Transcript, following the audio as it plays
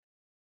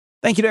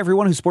Thank you to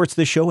everyone who supports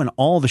this show and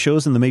all the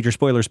shows in the Major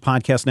Spoilers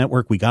Podcast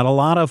Network. We got a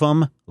lot of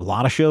them, a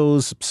lot of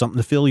shows, something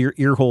to fill your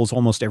ear holes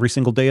almost every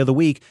single day of the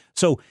week.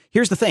 So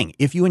here's the thing.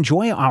 If you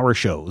enjoy our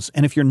shows,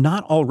 and if you're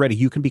not already,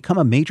 you can become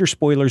a Major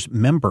Spoilers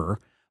member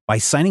by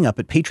signing up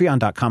at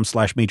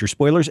patreon.com/Major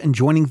Spoilers and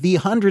joining the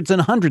hundreds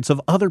and hundreds of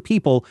other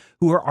people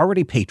who are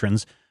already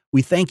patrons.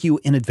 We thank you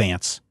in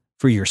advance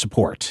for your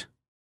support.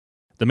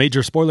 The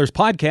Major Spoilers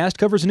Podcast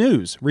covers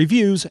news,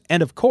 reviews,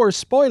 and of course,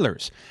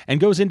 spoilers,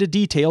 and goes into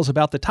details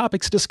about the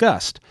topics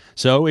discussed.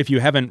 So if you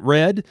haven't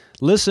read,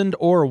 listened,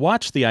 or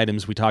watched the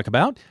items we talk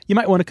about, you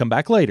might want to come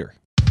back later.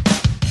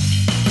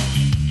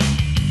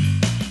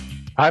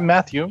 I'm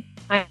Matthew.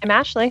 I'm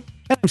Ashley.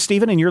 And I'm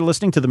Steven, and you're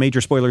listening to the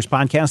Major Spoilers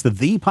Podcast,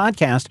 the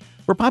podcast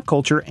for pop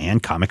culture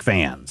and comic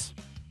fans.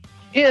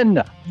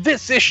 In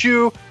this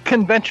issue,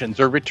 conventions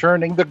are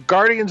returning. The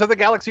Guardians of the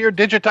Galaxy are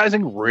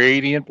digitizing.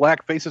 Radiant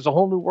Black faces a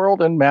whole new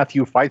world, and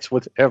Matthew fights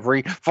with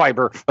every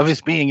fiber of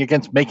his being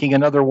against making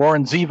another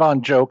Warren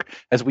Zevon joke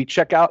as we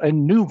check out a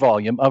new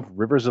volume of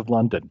Rivers of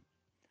London.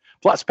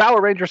 Plus,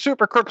 Power Ranger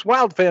Super Crook's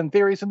wild fan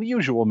theories and the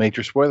usual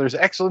Major Spoilers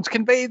excellence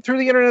conveyed through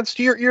the internet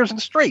to your ears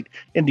and straight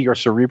into your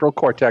cerebral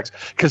cortex,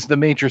 because the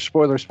Major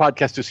Spoilers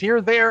Podcast is here,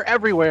 there,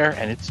 everywhere,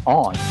 and it's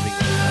on.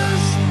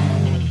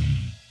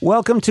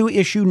 Welcome to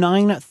issue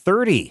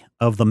 930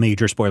 of the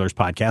Major Spoilers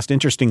Podcast.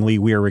 Interestingly,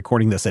 we are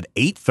recording this at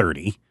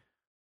 8:30,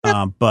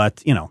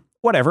 but, you know,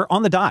 whatever,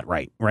 on the dot,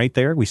 right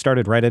there. We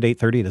started right at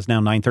 8:30. It is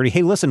now 9:30.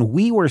 Hey, listen,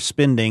 we were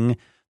spending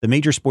the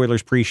Major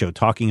Spoilers pre-show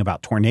talking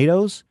about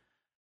tornadoes,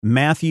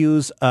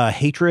 Matthew's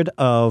hatred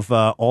of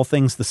all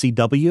things the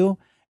CW,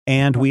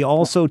 and we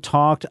also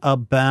talked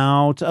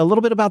about a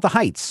little bit about the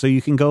Heights, so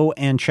you can go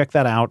and check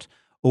that out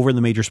over in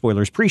the Major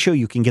Spoilers pre-show.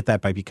 You can get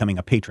that by becoming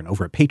a patron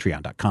over at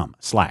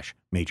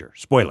patreon.com/Major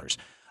Spoilers.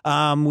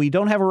 We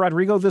don't have a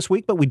Rodrigo this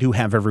week, but we do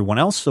have everyone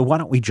else. So why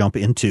don't we jump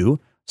into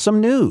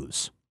some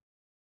news?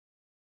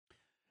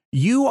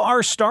 You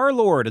are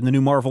Star-Lord in the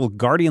new Marvel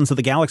Guardians of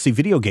the Galaxy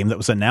video game that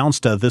was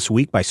announced this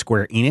week by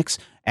Square Enix.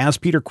 As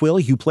Peter Quill,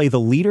 you play the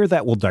leader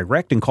that will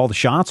direct and call the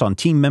shots on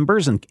team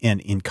members and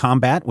in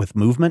combat with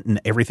movement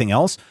and everything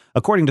else.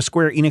 According to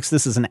Square Enix,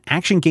 this is an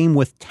action game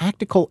with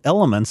tactical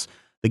elements.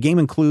 The game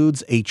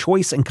includes a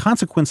choice and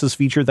consequences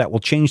feature that will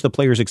change the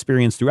player's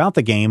experience throughout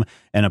the game.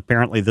 And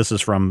apparently this is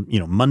from,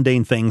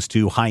 mundane things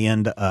to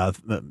high-end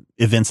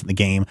events in the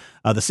game.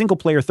 The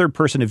single-player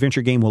third-person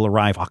adventure game will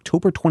arrive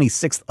October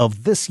 26th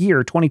of this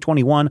year,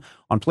 2021,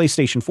 on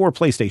PlayStation 4,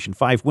 PlayStation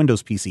 5,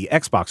 Windows PC,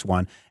 Xbox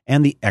One,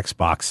 and the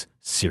Xbox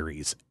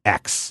Series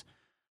X.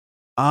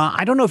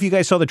 I don't know if you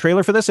guys saw the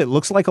trailer for this. It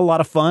looks like a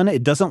lot of fun.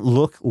 It doesn't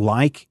look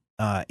like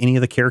any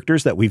of the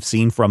characters that we've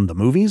seen from the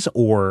movies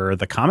or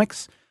the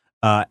comics.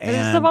 Is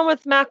this the one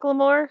with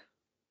Macklemore?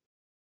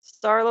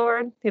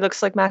 Star-Lord? He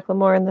looks like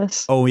Macklemore in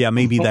this. Oh, yeah,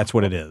 maybe that's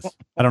what it is.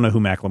 I don't know who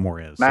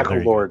Macklemore is.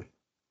 Macklemore.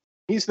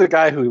 He's the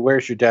guy who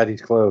wears your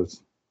daddy's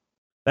clothes.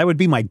 That would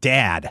be my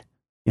dad.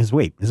 Is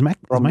my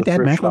dad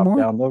Macklemore?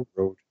 Down the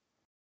road.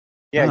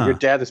 Yeah, your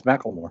dad is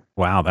Macklemore.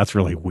 Wow, that's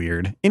really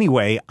weird.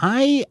 Anyway,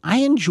 I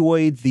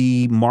enjoyed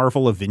the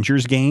Marvel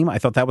Avengers game. I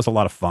thought that was a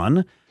lot of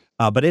fun,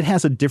 but it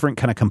has a different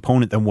kind of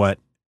component than what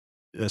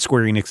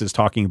Square Enix is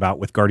talking about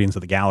with Guardians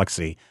of the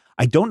Galaxy.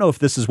 I don't know if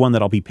this is one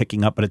that I'll be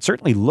picking up, but it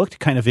certainly looked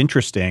kind of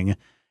interesting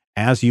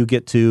as you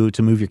get to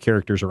move your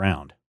characters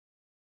around.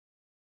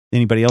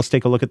 Anybody else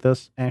take a look at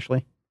this,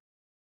 Ashley?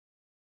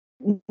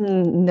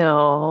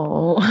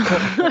 No.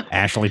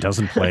 Ashley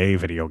doesn't play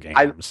video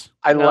games.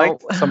 I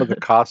liked some of the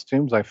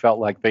costumes. I felt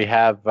like they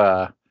have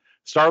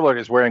Star-Lord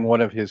is wearing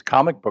one of his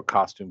comic book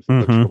costumes that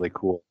looks really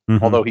cool.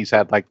 Although he's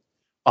had like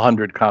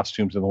 100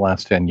 costumes in the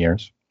last 10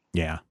 years.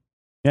 Yeah.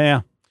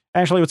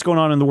 Ashley, what's going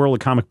on in the world of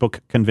comic book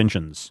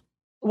conventions?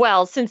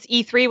 Well, since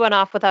E3 went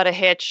off without a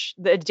hitch,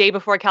 the day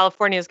before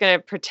California is going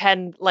to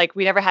pretend like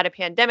we never had a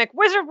pandemic,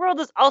 Wizard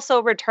World is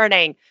also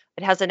returning.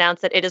 It has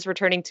announced that it is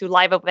returning to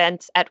live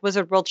events at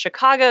Wizard World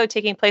Chicago,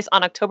 taking place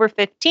on October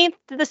 15th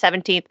to the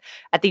 17th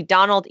at the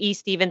Donald E.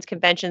 Stevens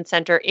Convention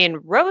Center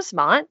in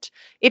Rosemont.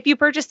 If you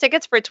purchase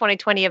tickets for a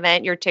 2020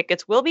 event, your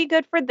tickets will be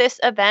good for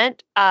this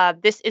event.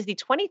 This is the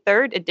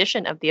 23rd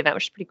edition of the event,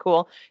 which is pretty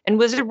cool. And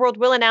Wizard World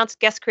will announce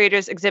guest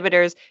creators,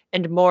 exhibitors,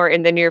 and more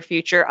in the near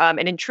future. And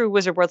in true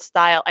Wizard World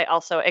style, I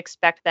also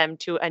expect them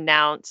to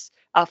announce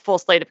a full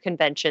slate of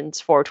conventions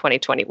for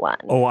 2021.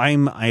 Oh, I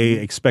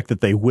expect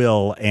that they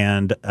will.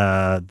 And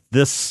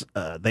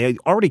they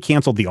already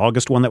canceled the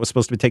August one that was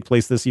supposed to take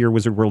place this year,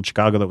 Wizard World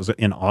Chicago, that was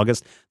in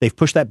August. They've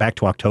pushed that back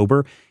to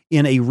October.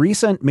 In a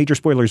recent Major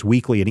Spoilers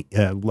Weekly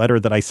letter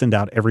that I send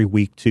out every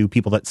week to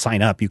people that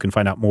sign up, you can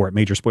find out more at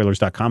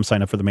majorspoilers.com.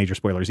 Sign up for the Major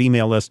Spoilers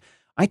email list.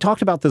 I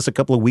talked about this a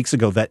couple of weeks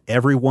ago, that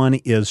everyone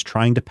is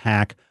trying to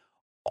pack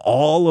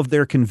all of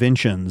their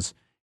conventions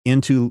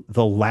into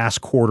the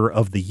last quarter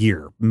of the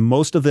year.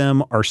 Most of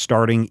them are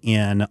starting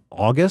in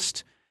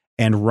August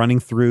and running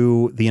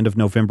through the end of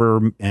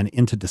November and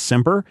into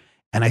December.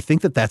 And I think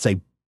that that's a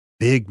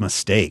big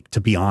mistake, to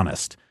be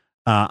honest.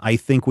 I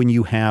think when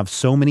you have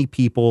so many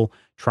people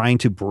trying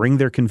to bring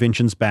their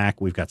conventions back.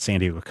 We've got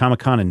San Diego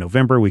Comic-Con in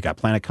November. We've got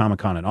Planet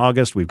Comic-Con in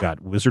August. We've got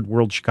Wizard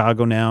World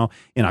Chicago now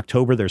in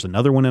October. There's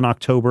another one in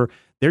October.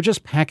 They're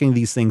just packing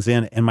these things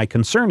in. And my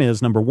concern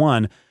is, number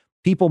one,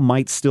 people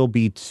might still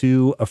be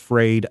too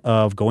afraid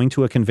of going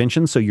to a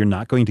convention, so you're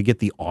not going to get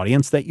the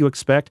audience that you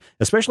expect,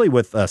 especially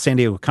with San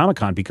Diego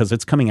Comic-Con, because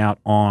it's coming out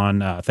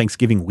on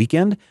Thanksgiving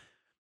weekend.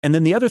 And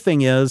then the other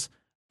thing is,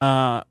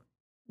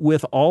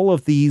 with all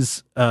of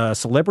these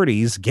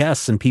celebrities,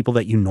 guests, and people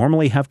that you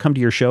normally have come to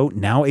your show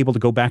now able to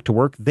go back to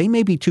work, they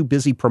may be too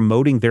busy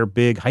promoting their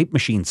big hype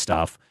machine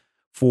stuff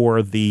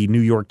for the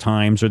New York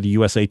Times or the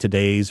USA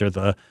Today's or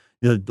the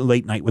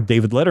Late Night with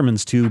David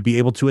Letterman's to be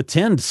able to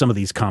attend some of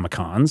these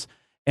Comic-Cons.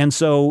 And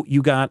so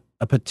you got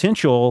a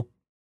potential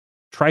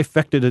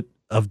trifecta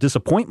of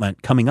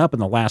disappointment coming up in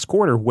the last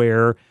quarter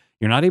where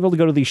you're not able to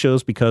go to these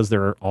shows because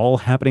they're all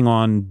happening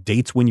on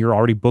dates when you're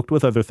already booked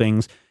with other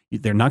things.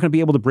 They're not going to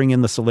be able to bring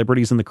in the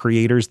celebrities and the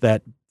creators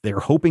that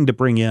they're hoping to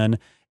bring in,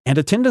 and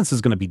attendance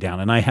is going to be down.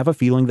 And I have a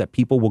feeling that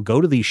people will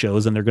go to these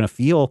shows and they're going to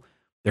feel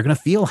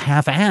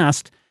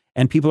half-assed,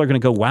 and people are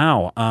going to go,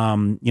 wow,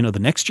 the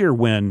next year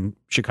when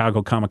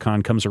Chicago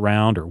Comic-Con comes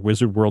around or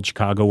Wizard World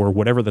Chicago or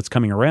whatever that's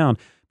coming around,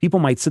 people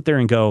might sit there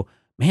and go,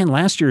 man,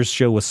 last year's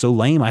show was so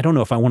lame. I don't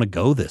know if I want to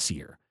go this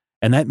year.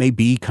 And that may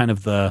be kind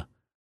of the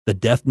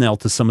death knell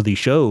to some of these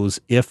shows,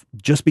 if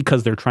just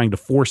because they're trying to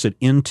force it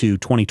into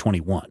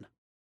 2021.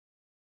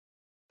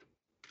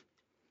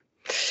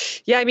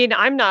 Yeah, I mean,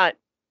 I'm not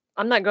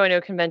going to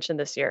a convention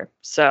this year,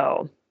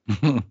 so.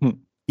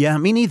 Yeah,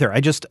 me neither.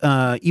 I just,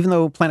 even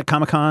though Planet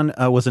Comic-Con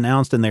was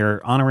announced and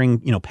they're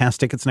honoring, past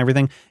tickets and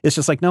everything, it's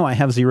just like, no, I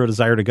have zero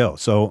desire to go.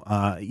 So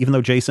even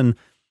though Jason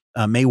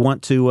may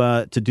want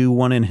to do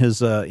one in his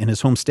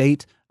home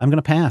state, I'm going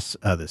to pass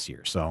this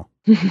year. So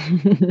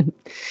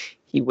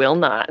he will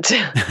not.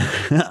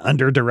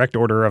 Under direct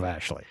order of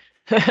Ashley.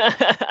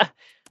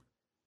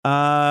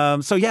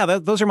 So yeah,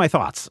 those are my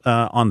thoughts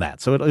on that.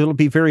 So it'll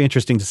be very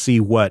interesting to see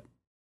what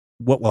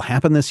will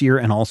happen this year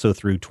and also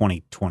through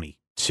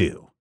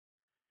 2022.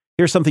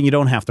 Here's something you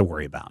don't have to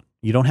worry about.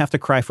 You don't have to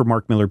cry for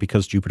Mark Millar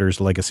because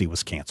Jupiter's Legacy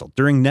was canceled.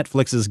 During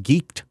Netflix's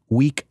Geeked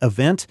Week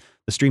event,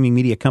 the streaming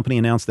media company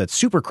announced that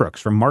Super Crooks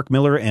from Mark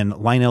Millar and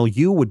Lionel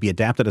Yu would be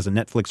adapted as a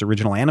Netflix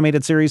original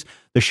animated series.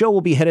 The show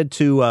will be headed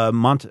by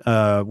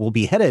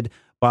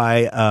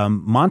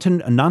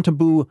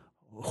Montabu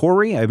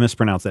Hori, I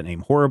mispronounced that name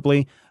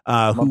horribly,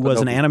 who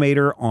was an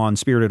animator on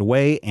Spirited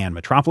Away and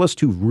Metropolis,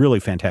 two really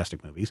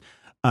fantastic movies.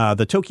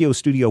 The Tokyo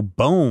studio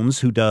Bones,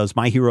 who does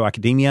My Hero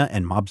Academia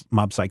and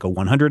Mob Psycho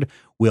 100,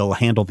 will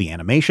handle the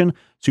animation.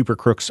 Super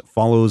Crooks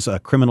follows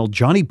criminal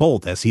Johnny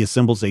Bolt as he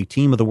assembles a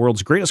team of the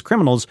world's greatest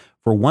criminals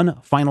for one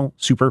final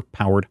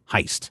super-powered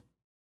heist.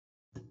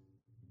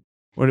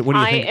 What do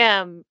you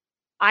think?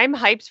 I'm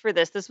hyped for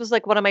this. This was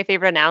like one of my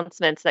favorite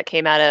announcements that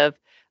came out of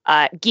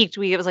Geeked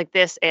Week. It was like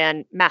this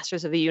and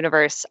Masters of the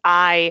Universe.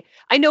 I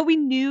know we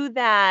knew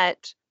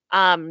that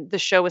the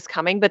show was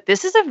coming, but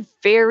this is a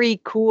very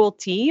cool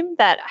team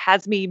that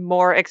has me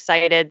more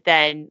excited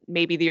than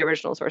maybe the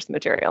original source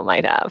material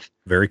might have.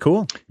 Very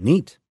cool.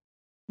 Neat.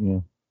 Yeah.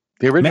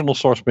 The original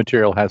source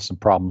material has some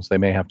problems. They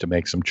may have to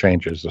make some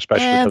changes,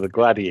 especially for the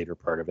Gladiator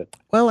part of it.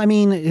 Well, I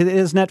mean, it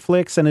is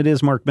Netflix and it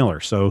is Mark Millar,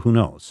 so who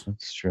knows?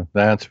 That's true.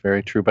 That's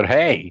very true. But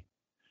hey,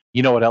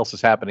 you know what else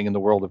is happening in the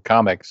world of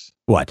comics?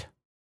 What?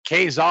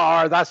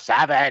 Kazar the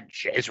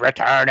Savage is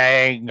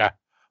returning.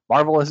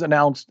 Marvel has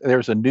announced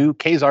there's a new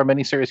Kazar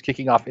miniseries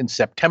kicking off in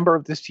September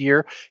of this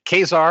year.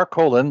 Kazar,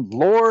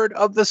 Lord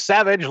of the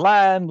Savage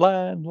Land,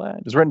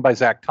 is written by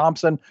Zach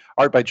Thompson,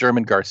 art by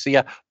German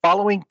Garcia,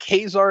 following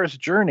Kazar's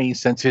journey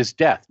since his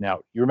death. Now,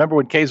 you remember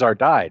when Kazar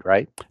died,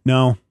 right?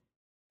 No.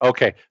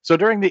 Okay, so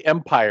during the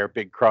Empire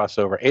big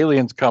crossover,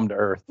 aliens come to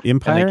Earth.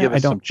 Empire? And they give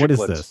us some what is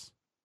chiclets. this?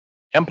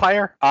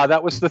 Empire?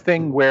 That was the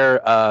thing where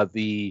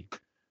the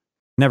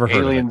Never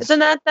heard aliens... of it.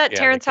 Isn't that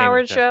Terrence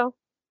Howard show?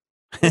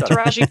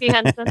 Taraji P.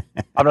 Henson.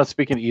 I'm not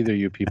speaking to either of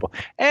you people.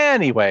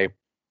 Anyway,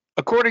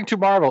 according to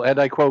Marvel, and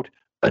I quote,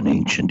 "An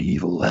ancient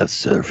evil has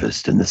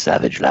surfaced in the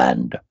Savage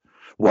Land,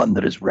 one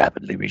that is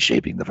rapidly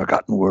reshaping the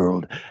Forgotten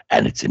World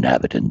and its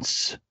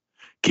inhabitants.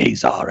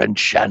 Kazar and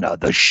Shanna,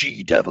 the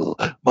she-devil,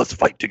 must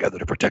fight together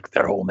to protect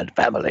their home and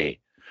family.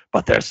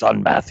 But their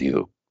son,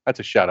 Matthew," that's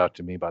a shout-out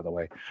to me, by the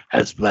way,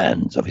 "has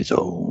plans of his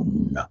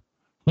own."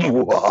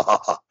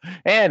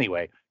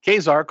 Anyway,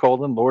 Kazar,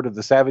 Lord of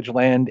the Savage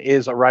Land,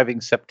 is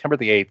arriving September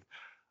the 8th.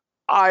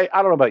 I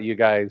don't know about you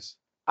guys.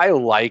 I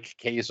like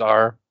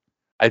Kazar.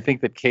 I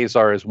think that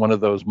Kazar is one of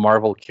those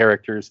Marvel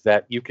characters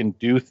that you can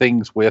do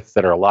things with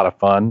that are a lot of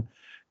fun,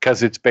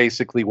 because it's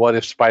basically what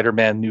if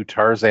Spider-Man knew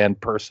Tarzan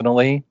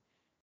personally.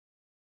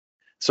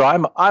 So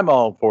I'm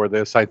all for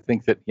this. I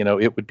think that,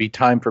 it would be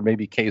time for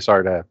maybe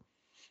Kazar to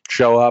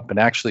show up and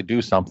actually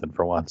do something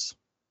for once.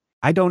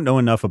 I don't know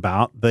enough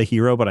about the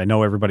hero, but I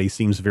know everybody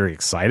seems very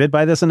excited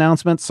by this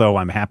announcement. So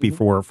I'm happy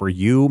for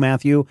you,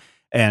 Matthew,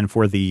 and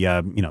for the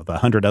the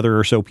 100 other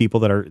or so people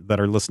that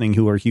are listening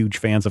who are huge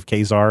fans of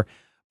Kazar.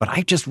 But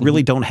I just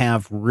really don't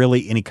have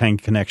any kind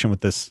of connection with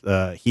this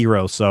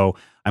hero. So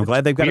I'm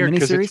glad they've got a Weird,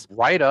 'cause miniseries. it's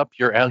right up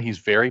your alley. He's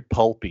very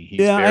pulpy. He's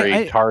Yeah,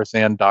 very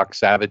Tarzan, Doc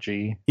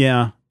Savage-y.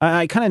 Yeah,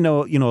 I kind of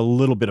know, a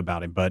little bit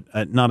about him, but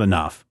not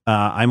enough.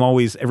 I'm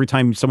always, every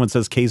time someone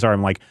says Kazar,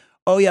 I'm like,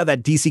 oh yeah,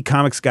 that DC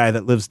Comics guy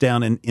that lives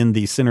down in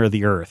the center of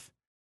the earth.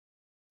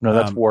 No,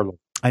 that's Warlord.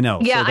 I know.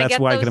 Yeah, so that's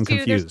why I get them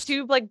There's confused.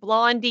 two like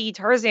blondie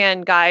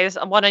Tarzan guys,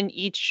 one on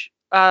each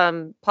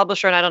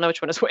publisher, and I don't know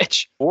which one is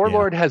which.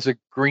 Warlord has a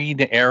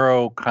Green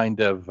Arrow kind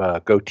of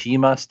goatee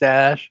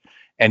mustache,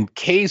 and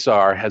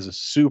Kazar has a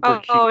super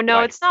cute. Oh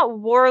no, it's not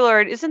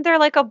Warlord. Isn't there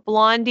like a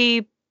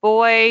blondie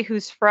boy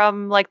who's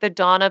from like the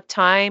dawn of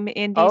time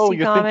in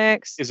DC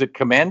Comics? Is it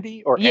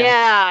Commandy or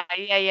yeah.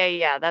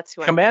 That's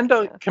who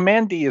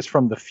Commandy is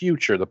from the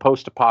future, the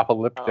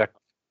post-apocalyptic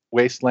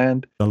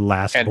wasteland. The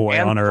last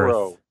boy on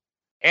Earth.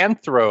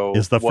 Anthro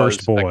is the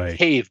first boy. The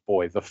cave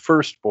boy, the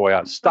first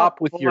boy. Stop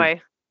with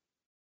your...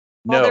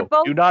 No,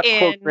 do not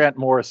quote Grant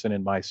Morrison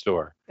in my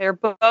store. They're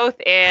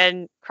both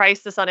in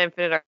Crisis on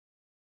Infinite Earths.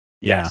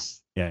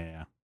 Yes.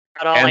 Yeah.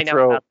 That's all I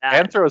know about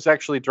that. Anthro is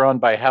actually drawn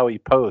by Howie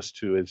Post,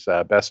 who is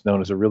best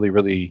known as a really,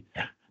 really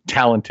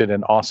talented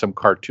and awesome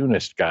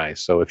cartoonist guy.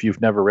 So if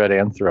you've never read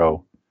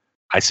Anthro,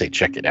 I say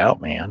check it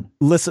out, man.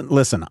 Listen.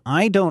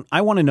 I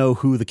want to know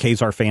who the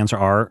Kazar fans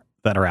are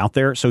that are out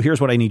there. So here's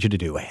what I need you to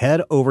do.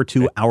 Head over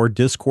to our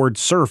Discord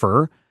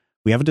server.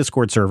 We have a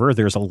Discord server.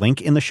 There's a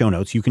link in the show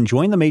notes. You can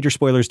join the Major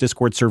Spoilers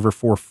Discord server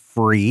for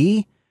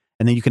free.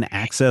 And then you can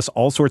access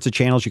all sorts of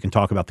channels. You can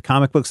talk about the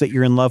comic books that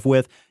you're in love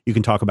with. You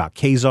can talk about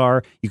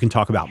Kazar. You can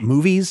talk about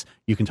movies.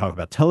 You can talk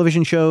about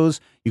television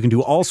shows. You can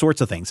do all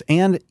sorts of things.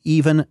 And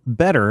even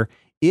better,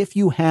 if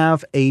you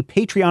have a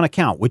Patreon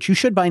account, which you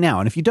should by now.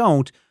 And if you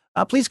don't,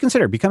 please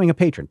consider becoming a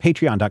patron.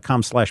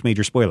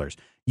 Patreon.com/Major Spoilers.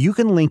 You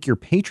can link your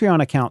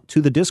Patreon account to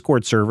the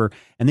Discord server,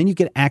 and then you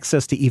get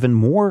access to even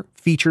more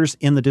features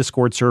in the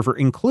Discord server,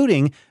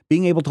 including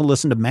being able to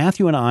listen to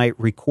Matthew and I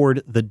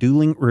record the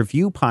Dueling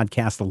Review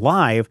podcast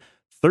live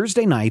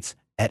Thursday nights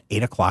at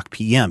 8:00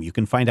 p.m. You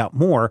can find out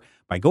more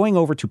by going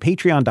over to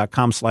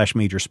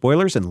patreon.com/Major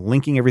Spoilers and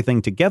linking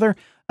everything together,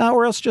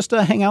 or else just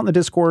hang out in the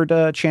Discord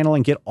channel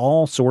and get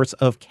all sorts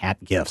of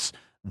cat gifts.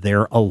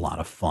 They're a lot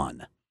of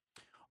fun.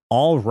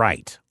 All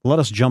right, let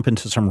us jump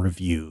into some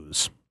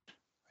reviews.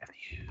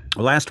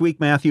 Last week,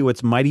 Matthew,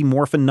 it's Mighty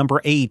Morphin number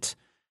 8.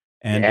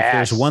 And if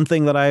there's one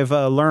thing that I've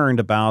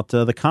learned about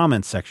the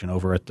comments section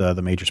over at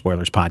the Major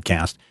Spoilers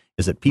podcast,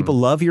 is that people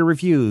love your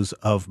reviews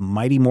of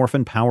Mighty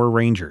Morphin Power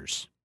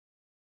Rangers.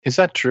 Is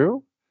that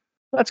true?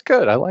 That's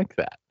good. I like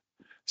that.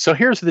 So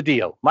here's the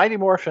deal. Mighty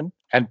Morphin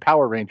and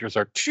Power Rangers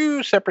are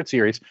two separate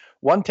series.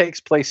 One takes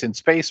place in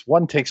space.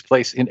 One takes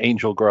place in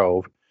Angel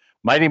Grove.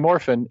 Mighty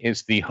Morphin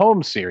is the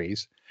home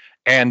series.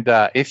 And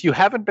if you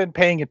haven't been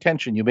paying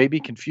attention, you may be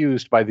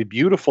confused by the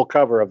beautiful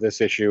cover of this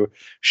issue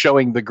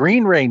showing the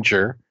Green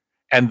Ranger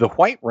and the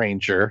White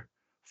Ranger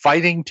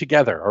fighting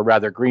together, or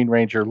rather Green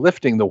Ranger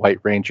lifting the White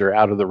Ranger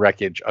out of the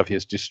wreckage of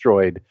his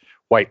destroyed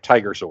White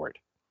Tiger Zord.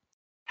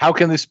 How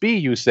can this be,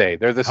 you say?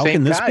 They're the same guy. How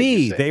can this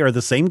be? They are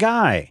the same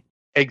guy.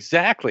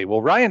 Exactly.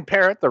 Well, Ryan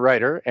Parrott, the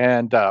writer,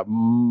 and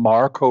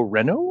Marco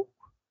Reno?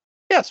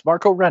 Yes,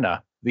 Marco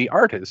Renna, the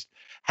artist,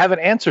 have an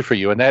answer for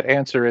you, and that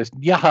answer is,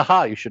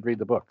 you should read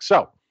the book.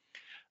 So,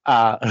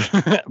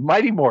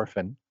 Mighty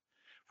Morphin,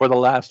 for the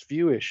last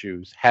few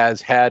issues,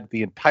 has had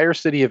the entire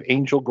city of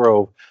Angel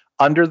Grove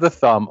under the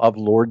thumb of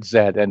Lord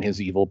Zed and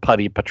his evil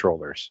putty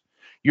patrollers.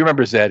 You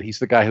remember Zed? He's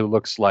the guy who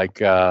looks like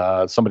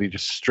somebody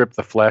just stripped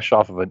the flesh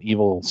off of an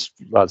evil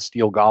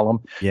steel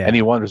golem, and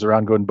he wanders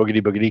around going boogity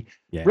boogity.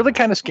 Yeah. Really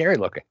kind of scary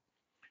looking.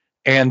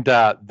 And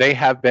they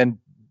have been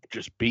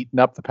just beating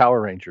up the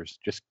Power Rangers,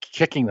 just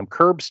kicking them,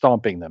 curb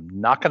stomping them,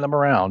 knocking them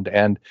around.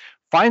 And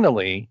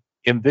finally,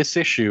 in this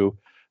issue,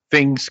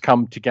 things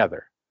come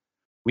together.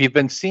 We've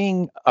been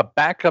seeing a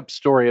backup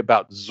story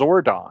about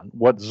Zordon,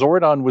 what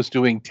Zordon was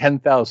doing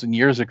 10,000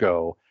 years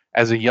ago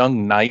as a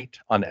young knight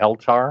on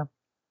Eltar.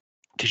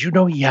 Did you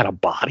know he had a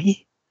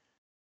body?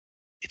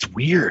 It's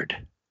weird.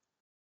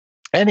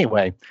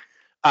 Anyway,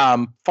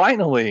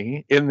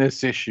 finally, in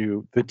this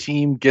issue, the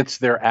team gets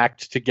their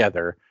act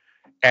together.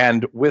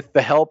 And with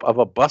the help of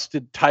a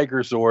busted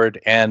Tiger Zord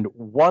and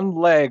one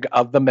leg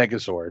of the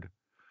Megazord,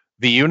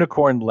 the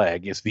unicorn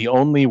leg is the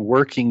only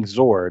working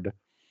Zord,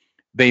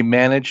 they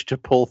manage to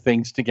pull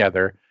things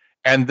together.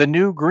 And the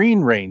new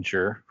Green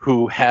Ranger,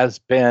 who has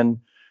been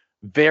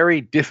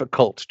very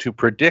difficult to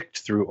predict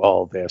through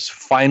all this,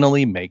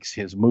 finally makes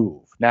his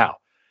move. Now,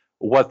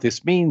 what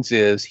this means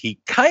is he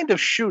kind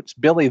of shoots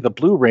Billy the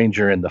Blue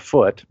Ranger in the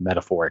foot,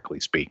 metaphorically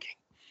speaking.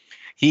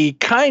 He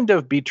kind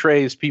of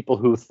betrays people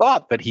who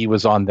thought that he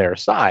was on their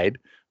side,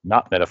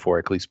 not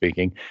metaphorically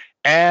speaking,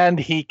 and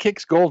he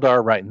kicks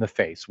Goldar right in the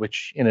face,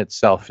 which in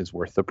itself is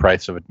worth the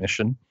price of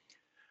admission.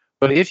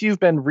 But if you've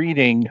been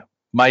reading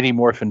Mighty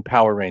Morphin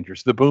Power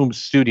Rangers, the Boom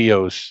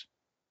Studios,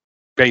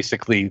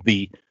 basically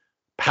the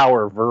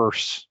Power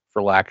Verse,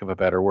 for lack of a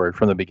better word,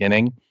 from the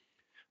beginning,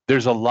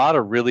 there's a lot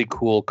of really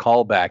cool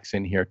callbacks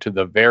in here to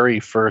the very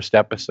first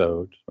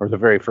episode, or the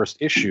very first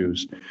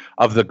issues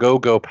of the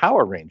Go-Go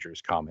Power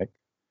Rangers comic,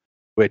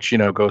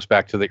 which, goes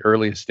back to the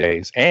earliest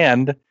days.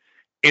 And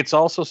it's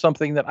also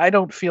something that I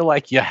don't feel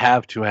like you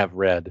have to have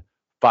read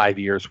 5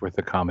 years worth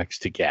of comics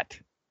to get.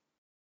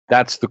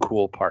 That's the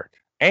cool part.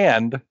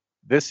 And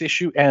this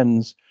issue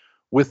ends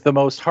with the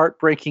most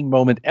heartbreaking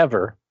moment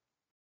ever.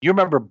 You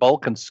remember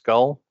Bulk and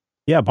Skull?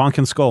 Yeah, Bonk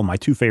and Skull, my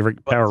two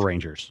favorite Power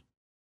Rangers.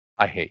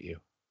 I hate you.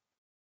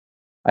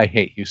 I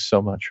hate you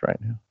so much right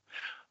now.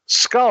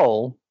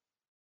 Skull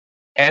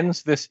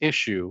ends this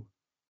issue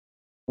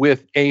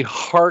with a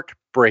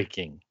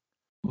heartbreaking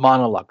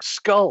monologue.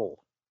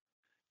 Skull,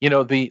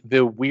 the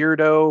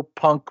weirdo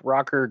punk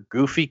rocker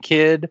goofy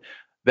kid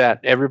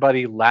that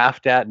everybody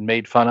laughed at and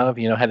made fun of,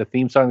 had a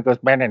theme song that goes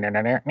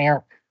 "Bah-nah-nah-nah-nah."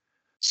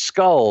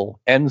 Skull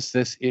ends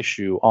this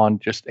issue on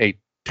just a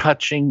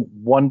touching,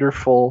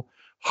 wonderful,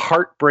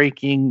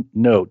 heartbreaking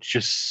note.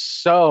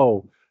 Just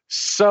so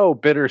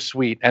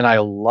bittersweet. And I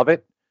love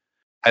it.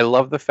 I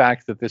love the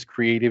fact that this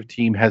creative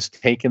team has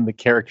taken the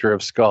character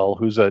of Skull,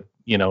 who's an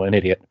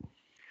idiot,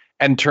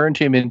 and turned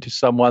him into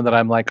someone that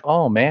I'm like,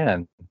 oh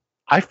man,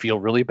 I feel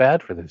really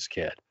bad for this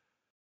kid.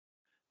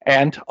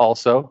 And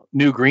also,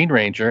 new Green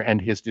Ranger and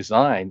his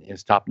design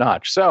is top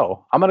notch.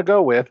 So I'm going to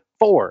go with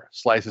 4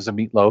 slices of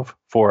meatloaf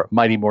for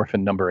Mighty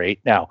Morphin number 8.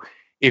 Now,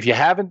 if you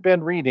haven't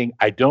been reading,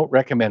 I don't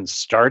recommend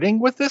starting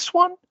with this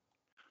one,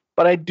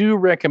 but I do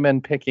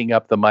recommend picking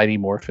up the Mighty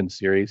Morphin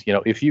series.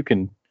 If you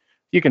can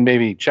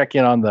maybe check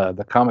in on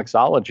the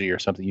Comixology or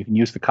something. You can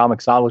use the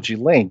Comixology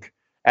link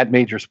at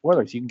Major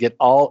Spoilers. You can get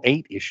all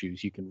 8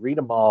 issues. You can read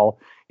them all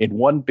in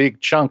one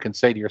big chunk and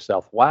say to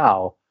yourself,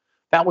 wow,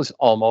 that was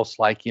almost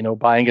like,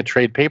 buying a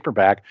trade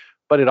paperback,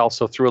 but it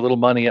also threw a little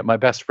money at my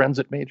best friends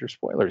at Major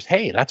Spoilers.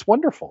 Hey, that's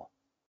wonderful.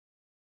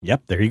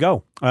 Yep, there you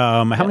go.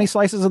 How many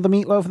slices of the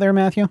meatloaf there,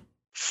 Matthew?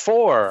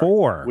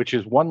 4, which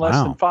is one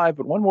less than 5,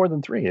 but one more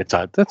than 3.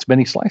 That's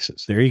many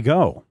slices. There you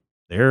go.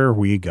 There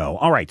we go.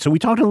 All right, so we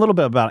talked a little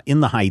bit about In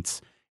the Heights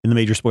in the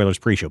Major Spoilers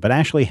pre-show, but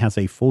Ashley has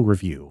a full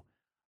review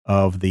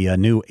of the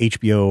new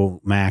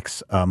HBO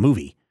Max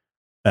movie.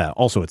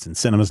 Also, it's in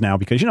cinemas now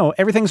because,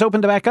 everything's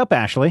open to back up,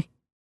 Ashley.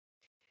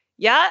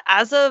 Yeah,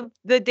 as of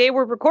the day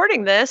we're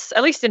recording this,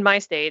 at least in my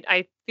state,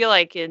 I feel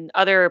like in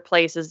other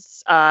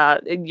places,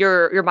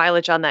 your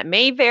mileage on that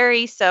may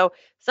vary. So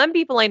some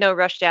people I know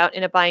rushed out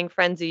in a buying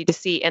frenzy to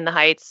see In the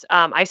Heights.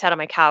 I sat on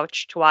my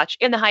couch to watch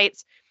In the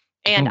Heights,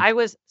 and I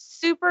was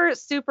super,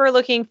 super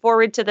looking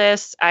forward to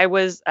this. I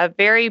was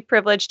very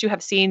privileged to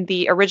have seen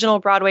the original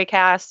Broadway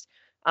cast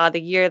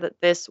the year that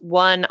this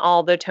won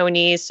all the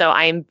Tonys. So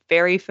I'm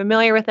very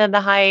familiar with In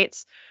the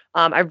Heights.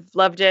 I've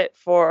loved it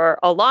for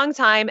a long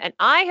time, and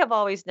I have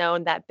always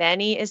known that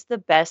Benny is the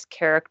best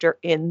character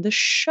in the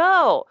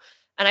show.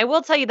 And I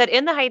will tell you that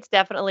In the Heights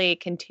definitely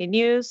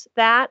continues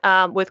that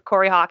with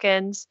Corey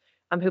Hawkins,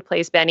 who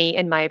plays Benny,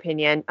 in my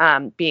opinion,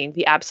 being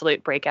the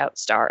absolute breakout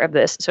star of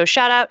this. So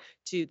shout out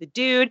to the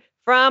dude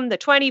from the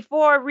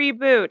 24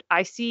 reboot.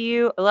 I see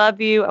you, I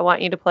love you, I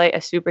want you to play a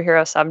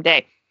superhero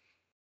someday.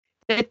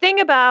 The thing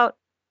about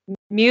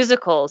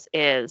musicals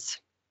is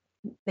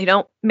they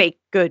don't make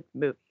good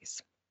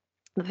movies.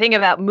 The thing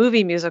about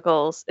movie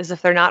musicals is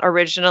if they're not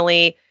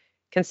originally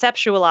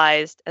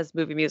conceptualized as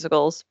movie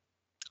musicals,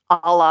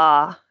 a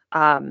la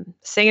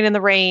Singing in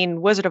the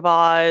Rain, Wizard of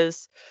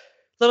Oz,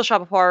 Little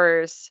Shop of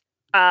Horrors,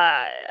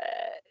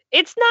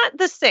 it's not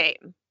the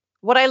same.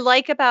 What I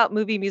like about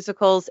movie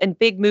musicals and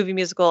big movie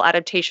musical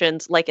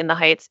adaptations like In the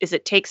Heights is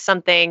it takes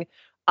something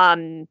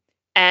and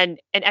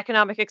an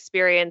economic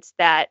experience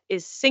that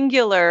is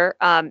singular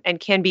and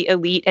can be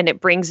elite, and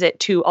it brings it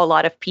to a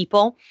lot of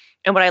people.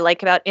 And what I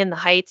like about In the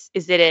Heights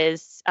is it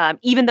is,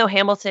 even though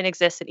Hamilton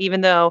exists, and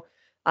even though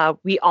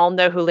we all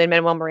know who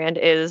Lin-Manuel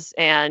Miranda is,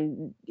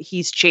 and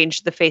he's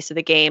changed the face of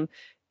the game,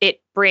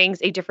 it brings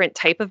a different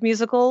type of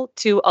musical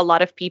to a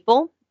lot of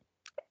people.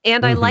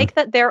 And I like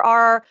that there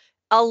are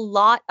a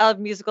lot of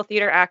musical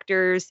theater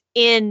actors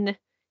in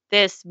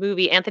this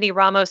movie. Anthony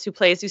Ramos, who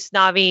plays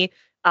Usnavi,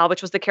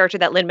 which was the character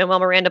that Lin-Manuel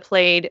Miranda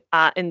played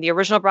in the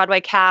original Broadway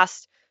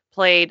cast,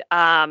 played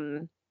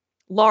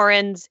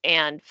Lawrence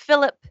and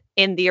Philip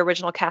in the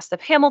original cast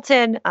of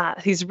Hamilton.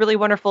 He's a really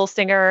wonderful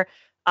singer,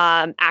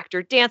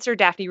 actor, dancer.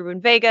 Daphne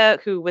Rubin Vega,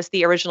 who was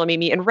the original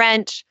Mimi in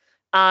Rent,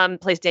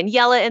 plays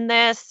Daniela in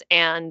this.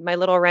 And my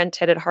little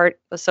rent-headed heart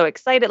was so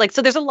excited.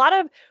 So there's a lot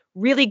of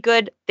really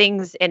good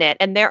things in it.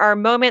 And there are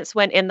moments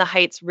when In the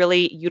Heights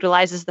really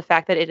utilizes the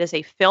fact that it is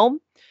a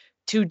film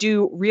to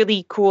do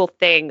really cool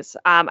things.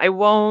 I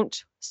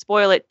won't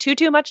spoil it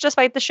too much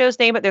despite the show's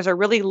name, but there's a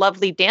really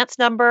lovely dance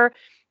number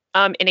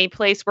in a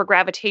place where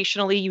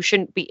gravitationally you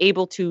shouldn't be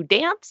able to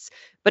dance,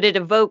 but it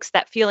evokes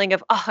that feeling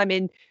of, oh, I'm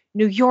in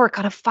New York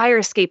on a fire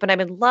escape and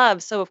I'm in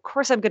love. So of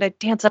course I'm going to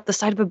dance up the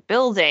side of a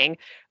building.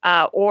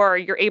 Or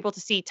you're able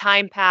to see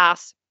time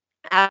pass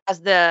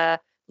as the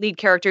lead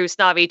character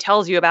Usnavi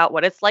tells you about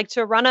what it's like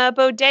to run a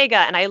bodega.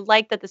 And I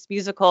like that this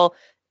musical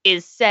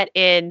is set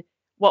in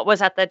what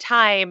was at the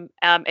time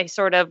a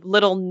sort of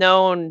little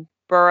known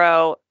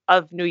borough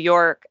of New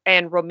York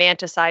and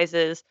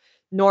romanticizes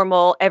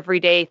normal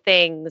everyday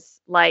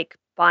things like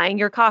buying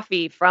your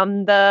coffee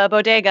from the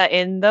bodega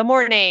in the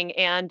morning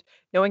and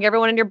knowing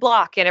everyone in your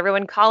block and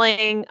everyone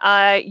calling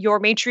your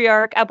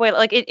matriarch abuela.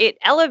 Like it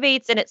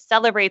elevates and it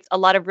celebrates a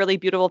lot of really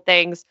beautiful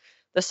things.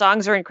 The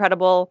songs are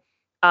incredible.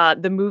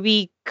 The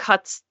movie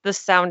cuts the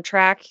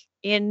soundtrack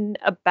in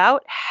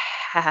about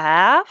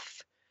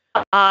half,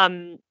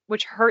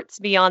 which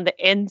hurts me on the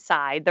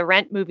inside. The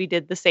Rent movie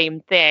did the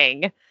same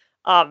thing.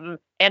 And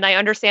I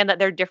understand that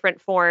they're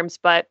different forms,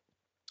 but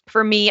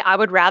for me, I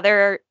would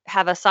rather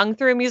have a sung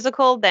through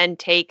musical than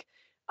take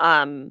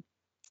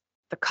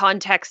the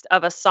context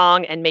of a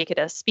song and make it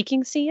a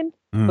speaking scene,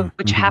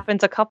 which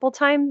happens a couple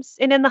times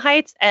in the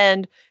Heights.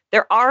 And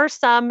there are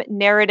some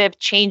narrative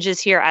changes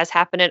here, as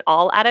happen in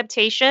all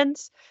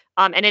adaptations.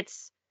 And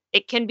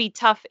it can be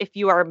tough if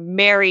you are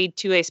married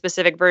to a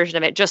specific version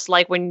of it, just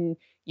like when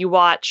you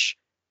watch,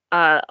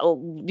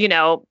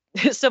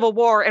 Civil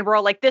War, and we're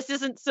all like, this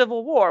isn't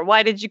Civil War.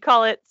 Why did you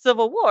call it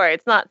Civil War?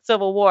 It's not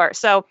Civil War.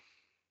 So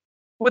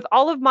with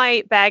all of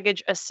my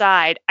baggage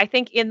aside, I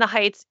think In the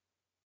Heights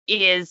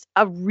is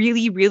a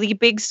really, really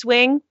big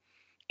swing.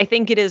 I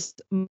think it is.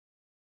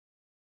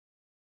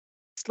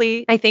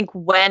 I think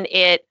when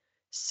it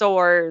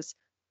soars,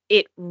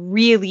 it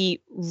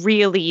really,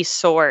 really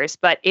soars,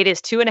 but it is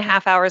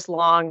 2.5 hours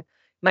long.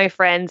 My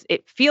friends,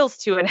 it feels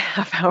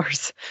 2.5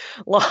 hours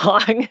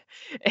long.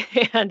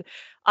 And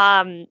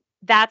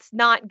that's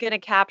not going to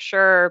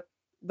capture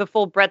the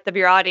full breadth of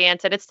your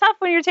audience. And it's tough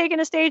when you're taking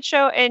a stage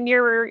show and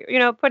you're,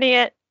 putting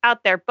it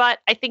out there. But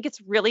I think it's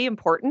really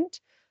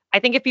important. I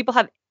think if people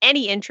have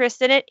any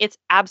interest in it, it's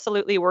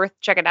absolutely worth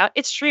checking out.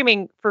 It's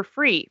streaming for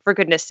free, for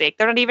goodness sake.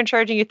 They're not even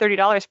charging you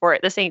 $30 for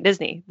it. This ain't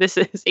Disney. This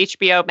is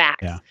HBO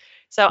Max. Yeah.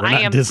 So We're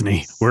not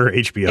Disney. We're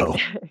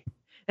HBO.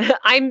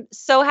 I'm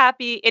so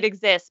happy it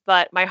exists,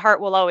 but my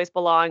heart will always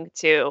belong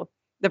to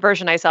the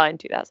version I saw in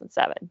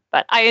 2007.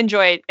 But I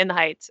enjoyed In the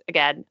Heights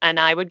again, and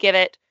I would give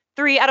it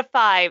 3 out of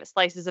 5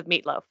 slices of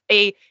meatloaf.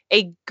 It's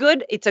a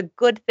good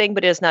thing,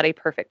 but it is not a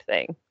perfect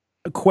thing.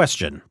 A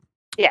question.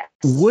 Yes.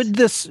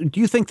 Do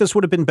you think this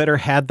would have been better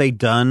had they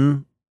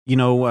done,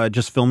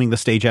 just filming the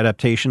stage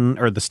adaptation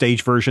or the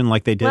stage version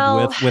like they did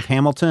with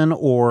Hamilton?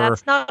 Or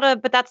that's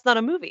not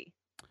a movie.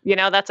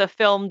 That's a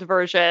filmed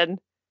version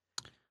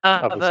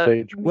of a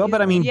stage. Well,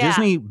 but I mean, yeah.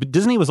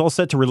 Disney was all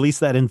set to release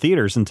that in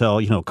theaters until,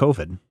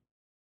 COVID.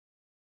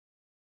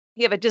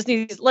 Yeah, but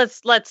Disney's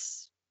let's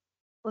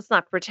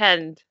not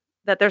pretend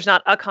that there's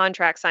not a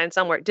contract signed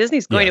somewhere.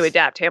 Disney's going to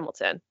adapt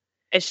Hamilton.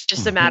 It's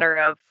just a matter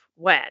of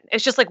when.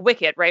 It's just like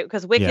Wicked, right?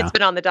 Because Wicked's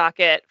been on the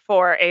docket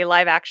for a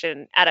live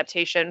action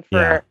adaptation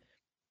for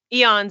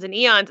eons and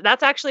eons.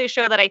 That's actually a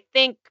show that I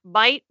think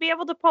might be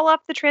able to pull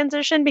off the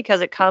transition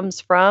because it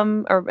comes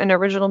from an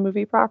original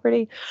movie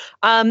property.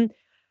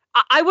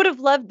 I would have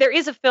loved, there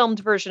is a filmed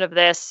version of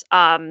this.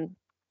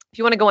 If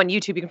you want to go on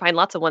YouTube, you can find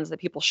lots of ones that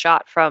people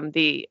shot from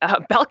the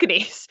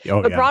balconies.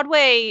 But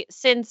Broadway,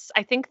 since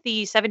I think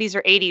the 70s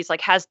or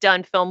 80s, has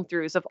done film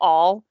throughs of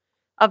all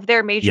of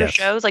their major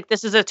shows. Like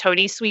this is a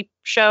Tony sweep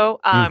show.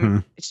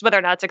 It's just whether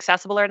or not it's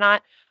accessible or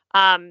not.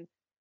 I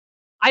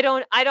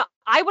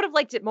would have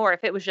liked it more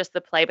if it was just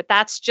the play, but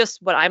that's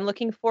just what I'm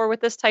looking for with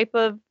this type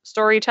of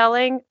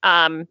storytelling.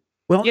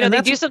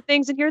 They do some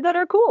things in here that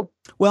are cool.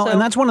 Well,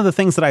 and that's one of the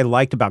things that I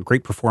liked about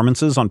great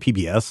performances on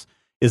PBS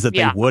is that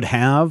they would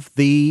have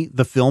the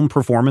film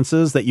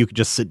performances that you could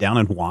just sit down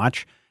and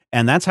watch.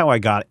 And that's how I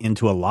got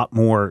into a lot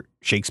more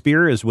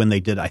Shakespeare, is when they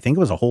did, I think it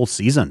was a whole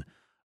season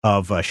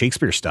of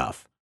Shakespeare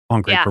stuff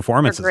on great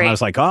performances. And I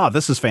was like,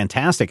 this is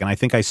fantastic. And I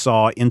think I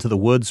saw Into the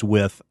Woods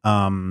with,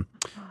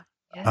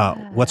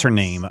 what's her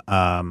name?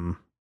 Doesn't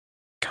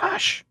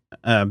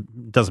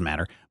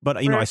matter. But,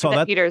 I saw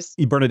that.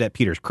 Bernadette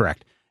Peters,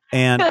 correct.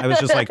 And I was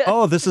just like,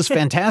 this is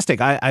fantastic.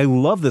 I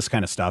love this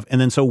kind of stuff.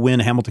 And then so when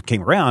Hamilton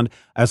came around,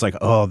 I was like,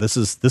 this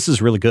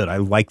is really good. I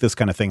like this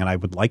kind of thing. And I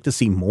would like to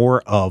see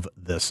more of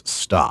this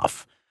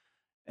stuff.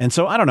 And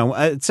so I don't know.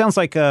 It sounds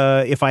like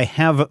if I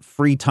have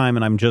free time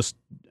and I'm just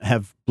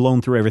have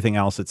blown through everything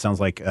else, it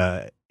sounds like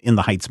In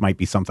the Heights might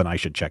be something I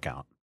should check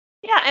out.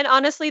 Yeah, and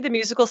honestly, the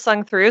musical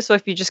sung through. So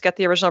if you just get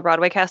the original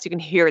Broadway cast, you can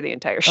hear the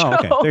entire show. Oh,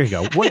 okay. There you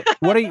go.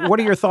 What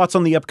are your thoughts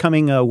on the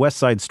upcoming West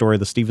Side Story,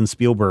 the Steven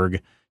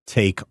Spielberg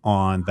take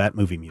on that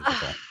movie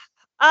musical?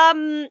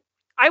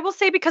 I will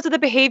say, because of the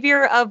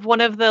behavior of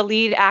one of the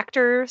lead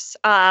actors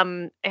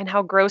and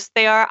how gross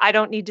they are, I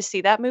don't need to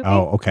see that movie.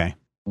 Oh, okay.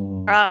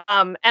 And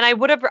I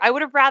would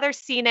have rather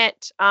seen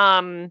it.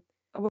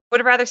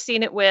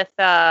 With.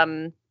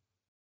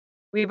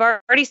 We've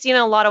already seen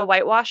a lot of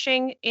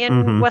whitewashing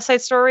in West Side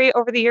Story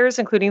over the years,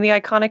 including the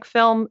iconic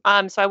film.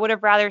 So I would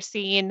have rather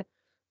seen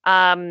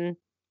a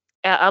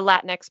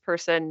Latinx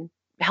person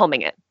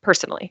helming it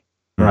personally.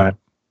 Right.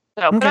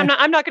 So, but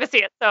I'm not going to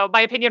see it. So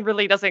my opinion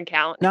really doesn't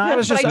count. No, I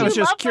was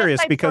just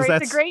curious because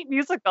it's a great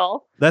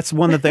musical. That's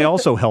one that they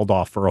also held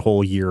off for a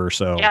whole year or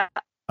so. Yeah.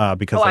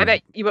 Because I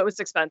bet you it was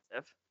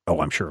expensive. Oh,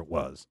 I'm sure it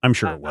was.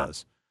 It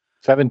was.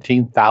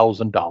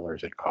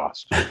 $17,000 it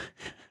cost.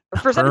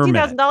 For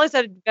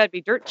 $17,000, that'd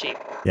be dirt cheap.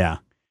 Yeah.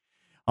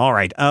 All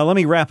right. Let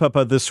me wrap up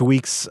this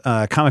week's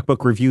comic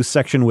book review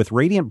section with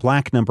Radiant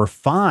Black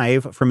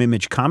 #5 from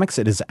Image Comics.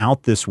 It is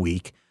out this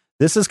week.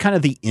 This is kind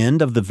of the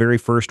end of the very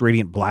first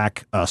Radiant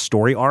Black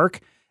story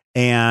arc.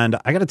 And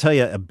I got to tell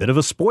you, a bit of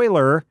a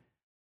spoiler,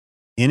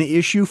 in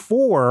issue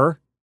 4,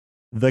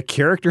 the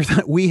character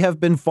that we have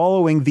been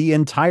following the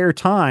entire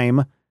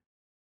time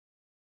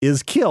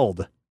is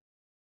killed.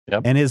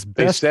 Yep. And his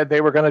They said they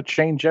were going to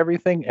change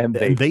everything, and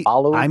they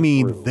followed. I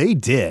mean, through. they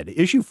did.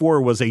 Issue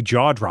 4 was a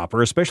jaw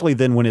dropper, especially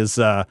then when his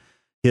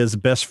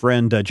best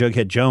friend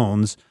Jughead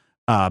Jones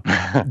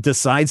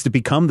decides to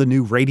become the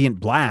new Radiant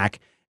Black,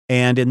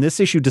 and in this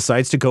issue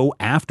decides to go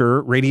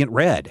after Radiant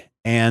Red,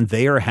 and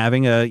they are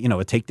having a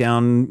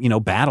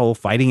takedown battle,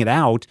 fighting it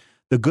out.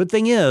 The good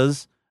thing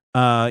is,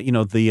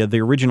 the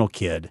original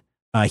kid,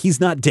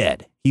 he's not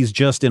dead. He's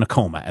just in a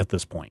coma at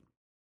this point.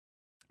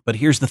 But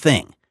here's the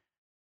thing.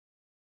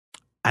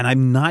 And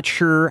I'm not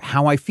sure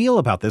how I feel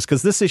about this,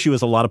 because this issue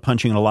is a lot of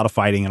punching and a lot of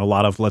fighting and a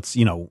lot of let's,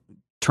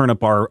 turn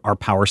up our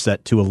power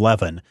set to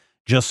 11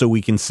 just so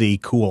we can see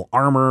cool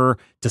armor,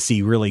 to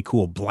see really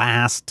cool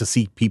blasts, to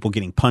see people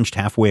getting punched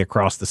halfway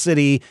across the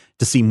city,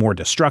 to see more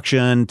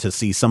destruction, to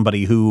see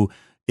somebody who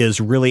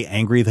is really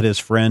angry that his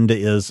friend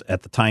is,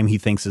 at the time he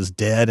thinks, is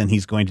dead, and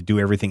he's going to do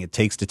everything it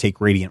takes to take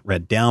Radiant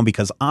Red down,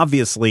 because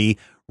obviously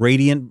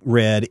Radiant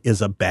Red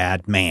is a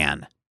bad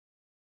man.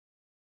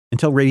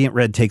 Until Radiant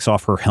Red takes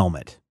off her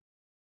helmet.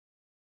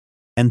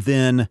 And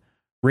then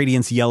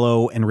Radiance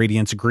Yellow and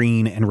Radiance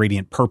Green and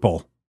Radiant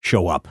Purple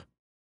show up.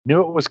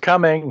 Knew it was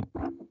coming.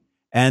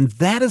 And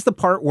that is the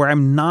part where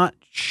I'm not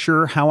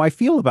sure how I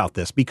feel about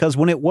this, because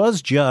when it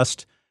was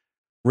just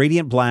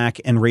Radiant Black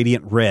and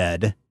Radiant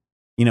Red,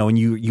 and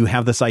you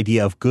have this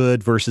idea of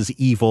good versus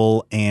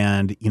evil,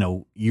 and,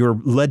 you're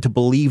led to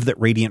believe that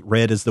Radiant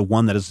Red is the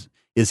one that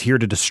is here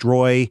to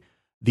destroy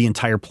the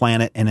entire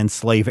planet and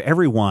enslave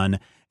everyone.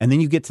 And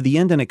then you get to the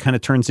end and it kind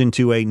of turns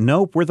into a,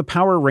 nope, we're the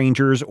Power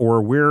Rangers,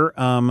 or we're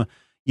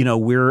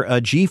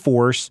a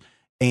G-Force,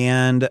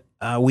 and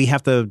we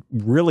have to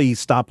really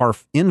stop our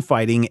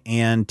infighting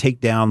and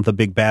take down the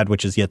big bad,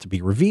 which is yet to be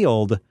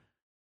revealed.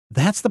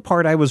 That's the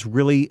part I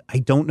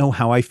don't know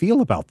how I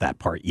feel about that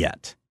part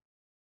yet.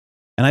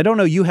 And I don't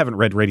know, you haven't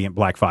read Radiant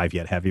Black 5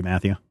 yet, have you,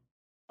 Matthew?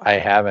 I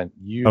haven't.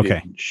 You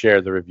didn't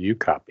share the review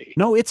copy.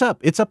 No, it's up.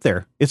 It's up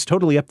there. It's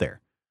totally up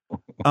there.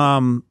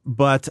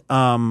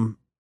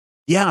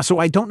 Yeah, so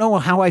I don't know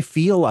how I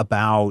feel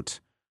about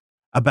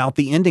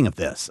the ending of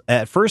this.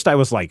 At first I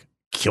was like,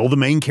 kill the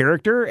main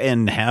character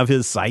and have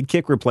his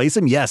sidekick replace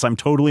him. Yes, I'm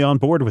totally on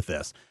board with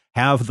this.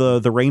 Have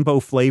the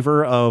rainbow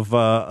flavor of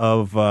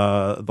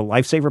the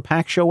Lifesaver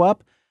pack show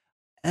up,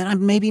 and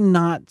I'm maybe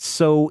not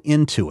so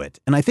into it.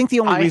 And I think the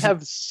only reason I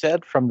have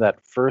said from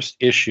that first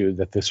issue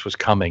that this was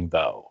coming,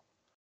 though.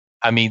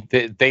 I mean,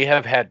 they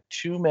have had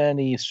too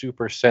many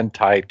Super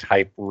Sentai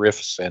type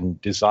riffs and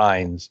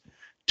designs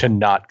to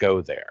not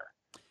go there.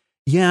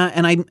 Yeah,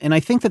 and I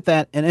think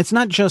that and it's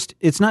not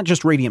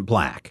just Radiant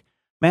Black.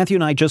 Matthew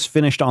and I just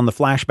finished on the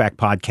Flashback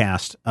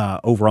podcast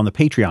over on the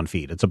Patreon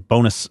feed. It's a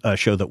bonus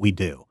show that we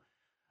do.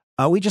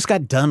 We just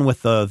got done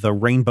with the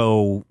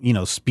Rainbow,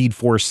 Speed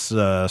Force,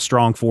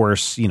 Strong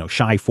Force,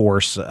 Shy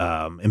Force,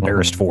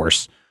 Embarrassed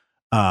Force,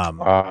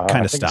 kind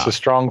of stuff. It's the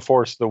Strong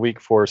Force, the Weak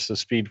Force, the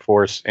Speed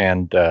Force,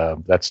 and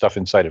that stuff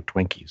inside of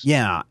Twinkies.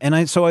 Yeah, and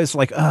I was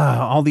like,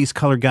 all these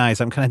colored guys,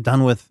 I'm kind of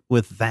done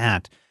with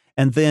that.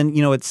 And then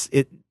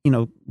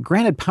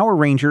granted, Power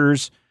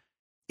Rangers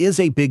is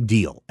a big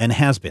deal and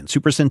has been.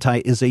 Super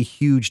Sentai is a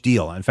huge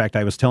deal. In fact,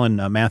 I was telling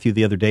Matthew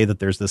the other day that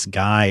there's this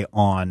guy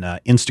on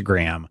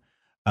Instagram,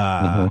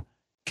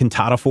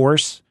 Cantata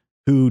Force,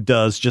 who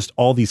does just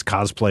all these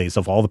cosplays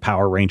of all the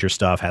Power Ranger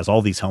stuff, has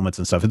all these helmets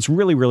and stuff. It's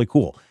really, really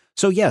cool.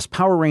 So yes,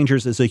 Power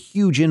Rangers is a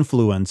huge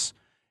influence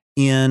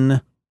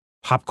in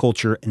pop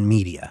culture and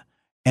media.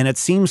 And it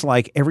seems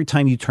like every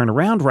time you turn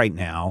around right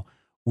now,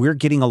 we're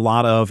getting a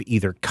lot of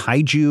either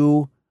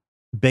kaiju-based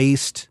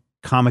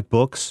comic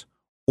books,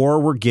 or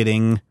we're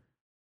getting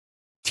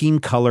Team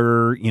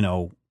Color,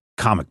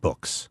 comic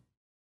books.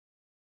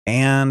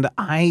 And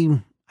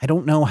I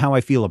don't know how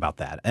I feel about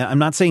that. I'm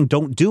not saying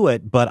don't do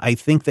it, but I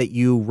think that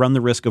you run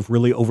the risk of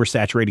really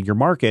oversaturating your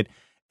market,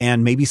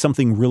 and maybe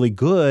something really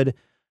good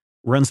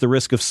runs the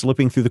risk of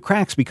slipping through the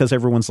cracks because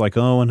everyone's like,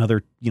 oh,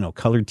 another,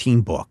 colored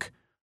teen book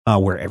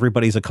where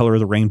everybody's a color of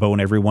the rainbow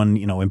and everyone,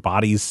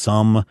 embodies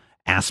some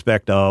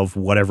aspect of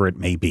whatever it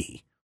may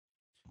be.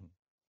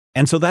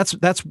 And so that's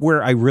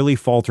where I really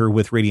falter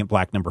with Radiant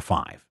Black number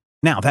 5.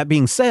 Now, that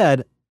being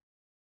said,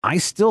 I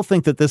still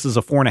think that this is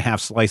a 4.5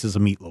 slices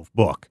of meatloaf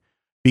book,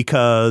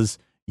 because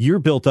you're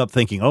built up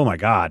thinking, oh my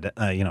God,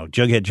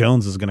 Jughead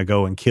Jones is going to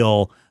go and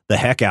kill the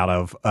heck out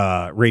of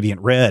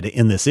Radiant Red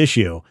in this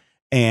issue.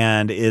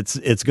 And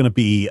it's going to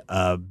be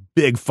a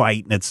big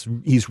fight,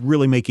 and he's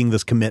really making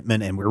this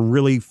commitment, and we're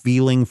really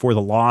feeling for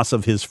the loss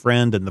of his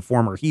friend and the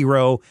former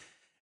hero.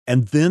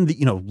 And then,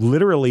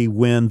 literally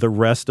when the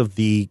rest of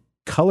the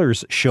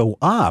colors show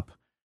up,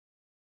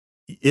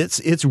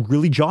 it's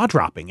really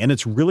jaw-dropping, and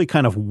it's really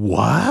kind of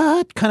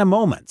what kind of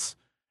moments.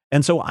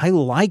 And so I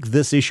like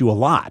this issue a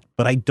lot,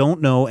 but I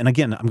don't know. And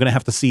again, I'm going to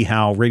have to see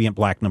how Radiant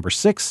Black number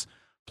 6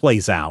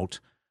 plays out.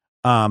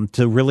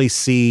 to really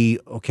see,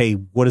 okay,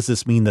 what does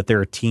this mean that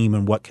they're a team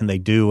and what can they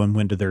do and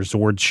when do their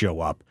Zords show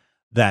up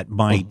that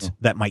might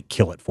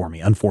kill it for me,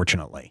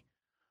 unfortunately.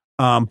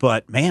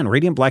 But man,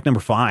 Radiant Black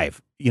 #5,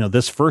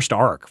 this first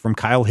arc from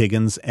Kyle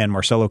Higgins and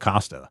Marcelo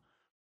Costa,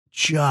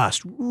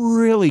 just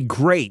really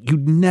great.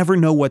 You'd never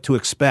know what to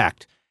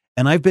expect.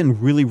 And I've been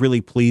really,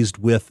 really pleased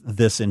with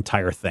this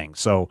entire thing.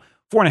 So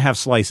 4.5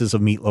 slices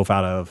of meatloaf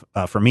out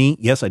of, for me.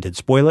 Yes, I did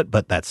spoil it,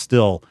 but that's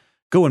still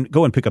go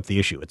and pick up the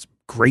issue. It's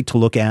great to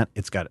look at.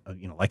 It's got,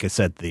 like I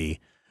said, the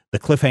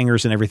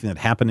cliffhangers and everything that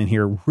happened in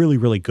here, really,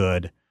 really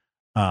good.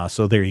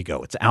 So there you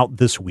go. It's out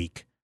this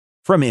week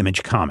from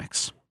Image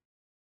Comics.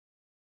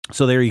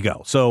 So there you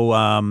go. So,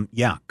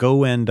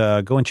 go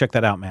and check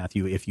that out,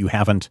 Matthew, if you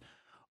haven't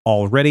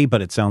already,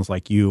 but it sounds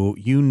like you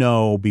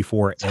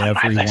before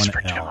everyone else.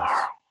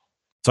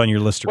 It's on your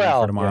list to read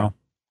for tomorrow.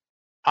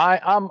 Yeah.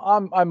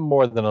 I'm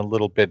more than a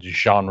little bit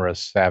genre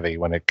savvy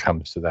when it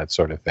comes to that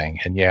sort of thing.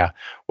 And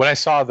when I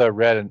saw the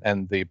red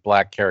and the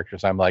black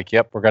characters, I'm like,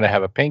 yep, we're going to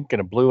have a pink and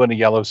a blue and a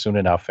yellow soon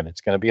enough, and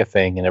it's going to be a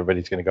thing, and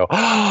everybody's going to go,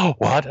 oh,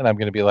 what? And I'm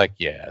going to be like,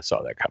 yeah, I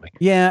saw that coming.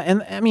 Yeah,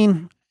 and I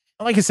mean,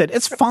 like I said,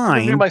 it's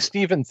fine. Do my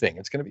Steven thing.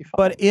 It's going to be fine.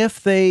 But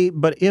if they,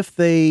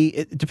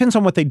 it depends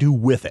on what they do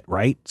with it,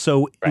 right?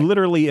 So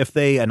literally,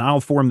 and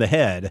I'll form the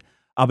head,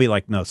 I'll be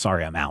like, no,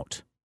 sorry, I'm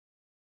out.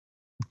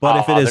 But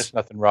if it is, there's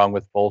nothing wrong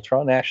with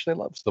Voltron. Ashley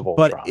loves the Voltron.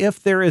 But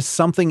if there is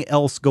something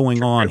else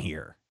going on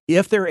here,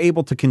 if they're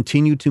able to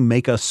continue to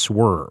make us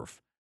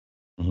swerve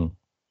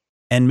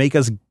and make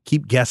us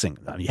keep guessing,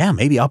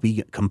 maybe I'll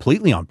be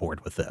completely on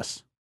board with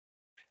this.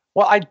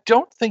 Well, I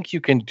don't think you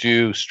can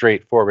do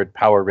straightforward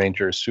Power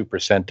Rangers Super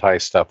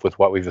Sentai stuff with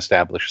what we've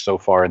established so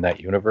far in that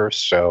universe.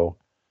 So,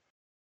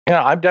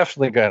 I'm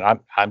definitely good.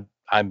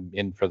 I'm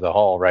in for the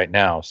haul right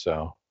now.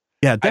 So.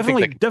 Yeah,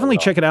 definitely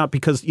check it out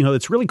because,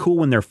 it's really cool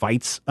when their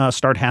fights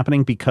start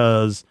happening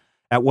because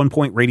at one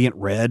point Radiant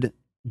Red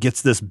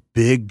gets this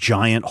big,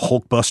 giant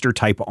Hulkbuster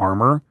type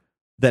armor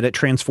that it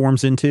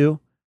transforms into.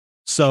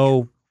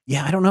 So,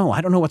 I don't know.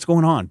 I don't know what's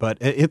going on, but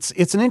it's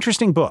an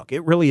interesting book.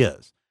 It really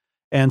is.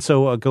 And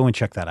so go and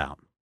check that out.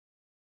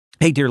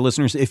 Hey, dear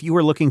listeners, if you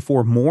are looking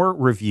for more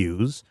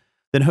reviews,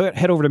 then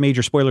head over to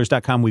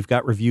majorspoilers.com. We've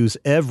got reviews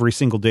every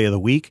single day of the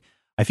week.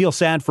 I feel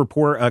sad for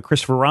poor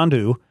Christopher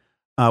Rondu,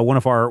 one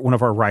of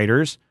our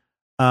writers,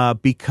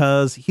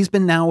 because he's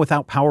been now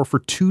without power for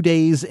 2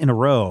 days in a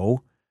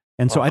row.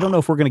 And so I don't know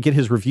if we're going to get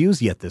his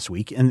reviews yet this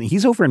week. And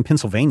he's over in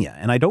Pennsylvania.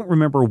 And I don't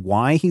remember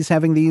why he's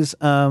having these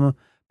power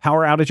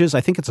outages.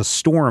 I think it's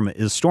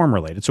storm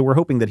related. So we're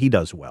hoping that he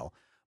does well.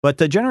 But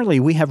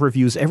generally, we have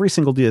reviews every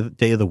single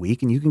day of the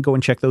week. And you can go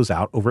and check those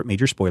out over at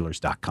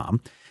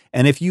majorspoilers.com.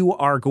 And if you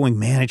are going,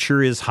 man, it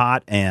sure is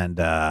hot and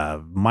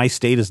my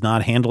state is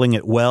not handling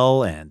it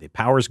well and the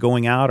power's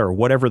going out or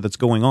whatever that's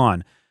going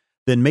on,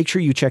 then make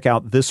sure you check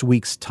out this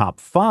week's top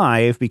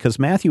 5 because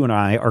Matthew and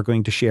I are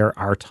going to share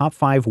our top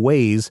 5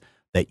 ways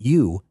that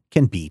you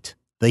can beat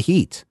the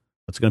heat.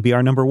 What's going to be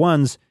our number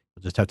ones?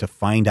 We'll just have to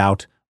find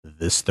out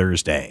this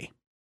Thursday.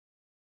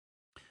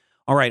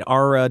 All right,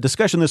 our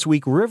discussion this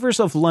week, Rivers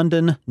of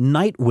London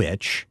Night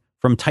Witch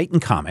from Titan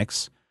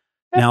Comics.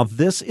 Now,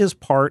 this is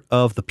part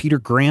of the Peter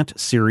Grant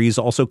series,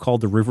 also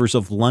called the Rivers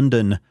of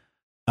London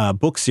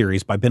book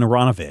series by Ben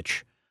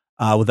Aronovich.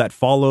 That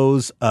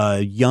follows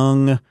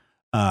young,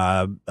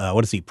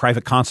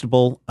 private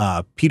constable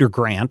Peter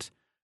Grant,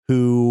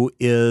 who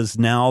is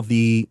now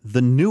the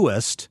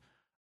newest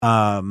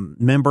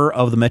member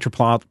of the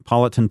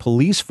Metropolitan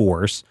Police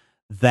Force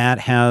that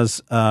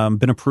has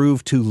been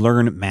approved to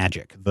learn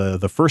magic.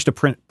 The first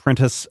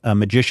apprentice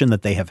magician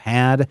that they have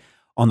had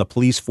on the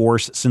police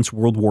force since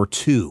World War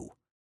II.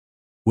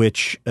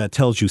 Which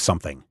tells you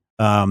something.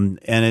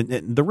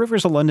 The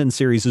Rivers of London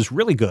series is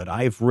really good.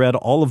 I've read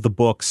all of the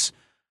books.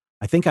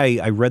 I think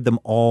I read them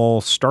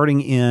all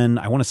starting in,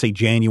 I want to say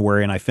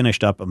January, and I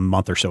finished up a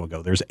month or so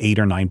ago. There's 8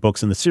 or 9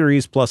 books in the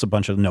series, plus a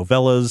bunch of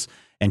novellas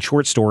and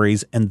short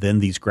stories, and then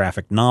these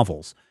graphic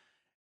novels.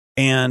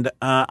 And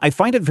I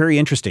find it very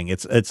interesting.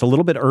 It's a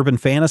little bit urban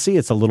fantasy.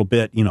 It's a little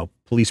bit,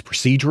 police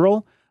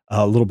procedural,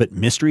 a little bit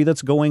mystery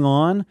that's going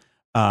on.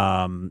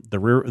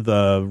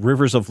 The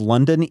Rivers of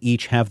London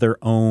each have their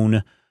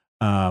own,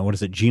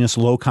 genus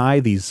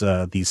loci,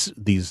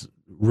 these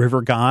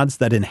river gods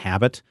that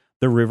inhabit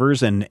the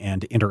rivers and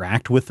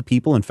interact with the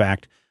people. In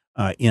fact,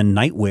 in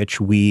Night Witch,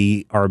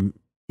 we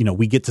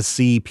get to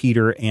see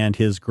Peter and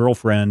his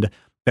girlfriend,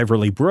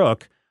 Beverly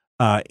Brooke,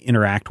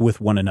 interact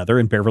with one another.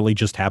 And Beverly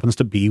just happens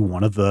to be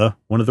one of the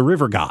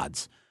river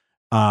gods.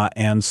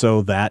 And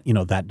so that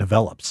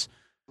develops.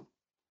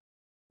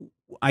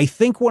 I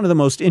think one of the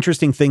most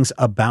interesting things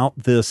about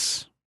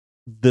this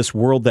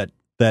world that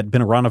Ben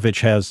Aronovich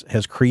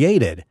has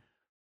created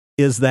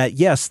is that,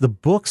 yes, the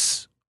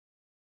books,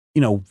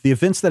 the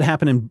events that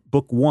happen in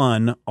book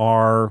 1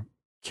 are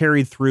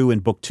carried through in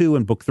book 2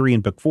 and book 3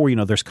 and book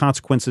 4. There's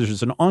consequences.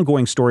 There's an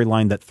ongoing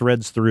storyline that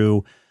threads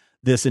through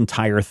this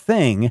entire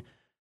thing.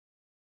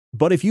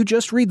 But if you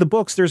just read the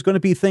books, there's going to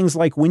be things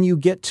like when you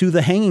get to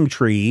the hanging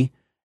tree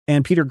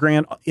And Peter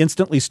Grant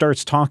instantly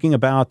starts talking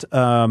about,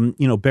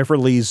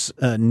 Beverly's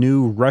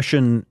new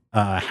Russian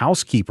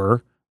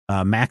housekeeper,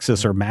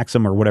 Maxis or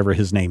Maxim or whatever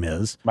his name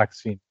is.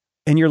 Maxine.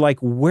 And you're like,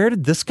 where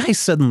did this guy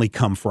suddenly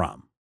come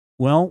from?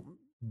 Well,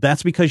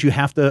 that's because you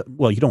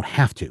don't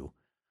have to,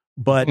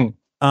 but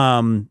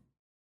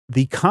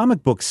the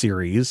comic book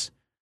series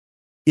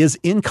is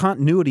in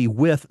continuity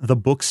with the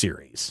book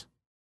series.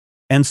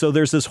 And so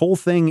there's this whole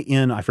thing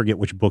in, I forget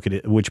which book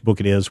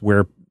it is,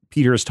 where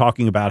Peter is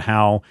talking about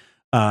how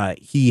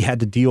he had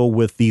to deal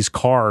with these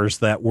cars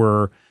that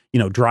were,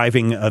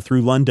 driving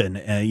through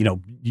London,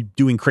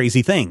 doing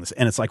crazy things.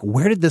 And it's like,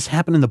 where did this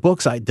happen in the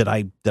books? Did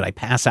I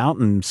pass out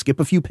and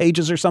skip a few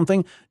pages or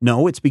something?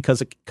 No, it's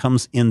because it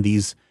comes in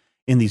these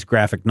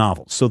graphic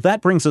novels. So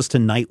that brings us to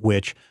Night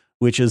Witch,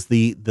 which is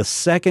the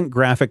second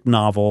graphic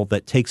novel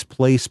that takes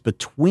place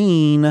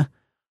between,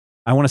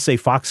 I want to say,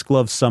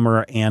 Foxglove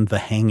Summer and The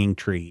Hanging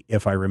Tree,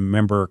 if I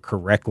remember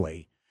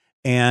correctly.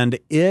 And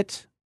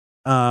it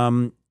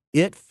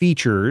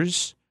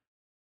features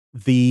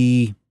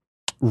the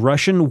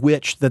Russian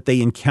witch that they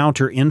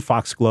encounter in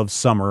Foxglove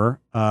Summer,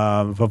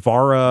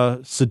 Varvara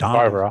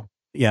Sidorova.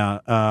 Yeah.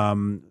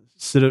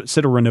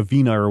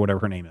 Sidorova or whatever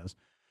her name is.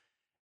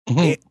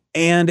 Mm-hmm.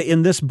 And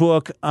in this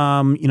book,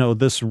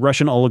 this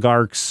Russian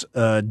oligarch's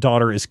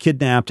daughter is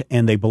kidnapped,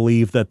 and they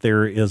believe that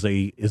there is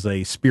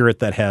a spirit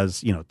that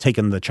has,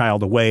 taken the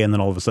child away. And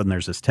then all of a sudden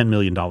there's this $10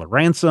 million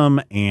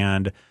ransom.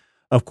 And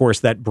of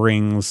course that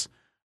brings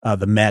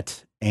the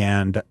Met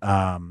and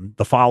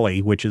the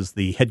Folly, which is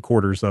the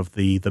headquarters of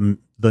the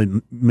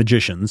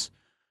magicians,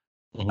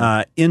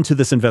 into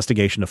this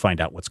investigation to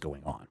find out what's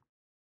going on.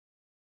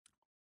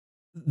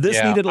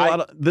 This needed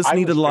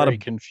a lot of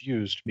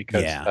confused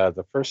because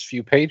the first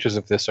few pages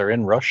of this are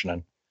in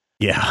Russian.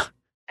 Yeah.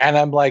 And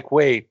I'm like,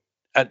 wait,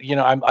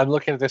 I'm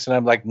looking at this and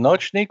I'm like,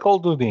 Nochny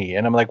Kolduni.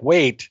 And I'm like,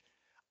 wait,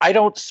 I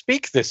don't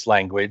speak this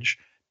language.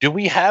 Do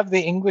we have the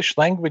English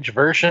language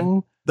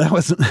version? That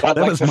was my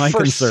concern. The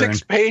first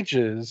 6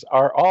 pages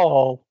are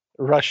all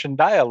Russian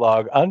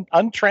dialogue,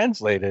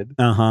 untranslated.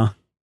 Uh-huh.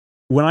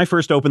 When I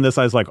first opened this,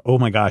 I was like, oh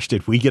my gosh,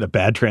 did we get a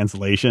bad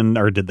translation,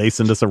 or did they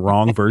send us a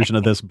wrong version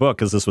of this book?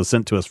 Because this was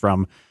sent to us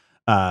from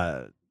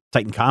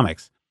Titan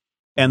Comics.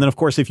 And then, of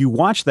course, if you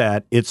watch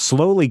that, it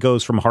slowly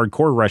goes from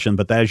hardcore Russian,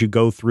 but as you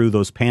go through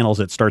those panels,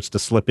 it starts to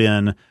slip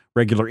in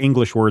regular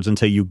English words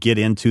until you get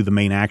into the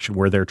main action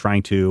where they're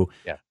trying to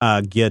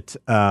get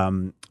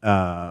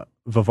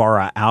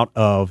Varvara out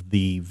of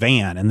the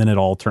van, and then it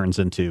all turns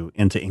into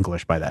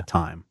English by that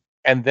time.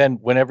 And then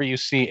whenever you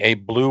see a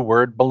blue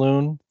word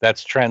balloon,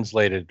 that's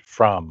translated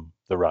from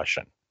the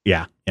Russian.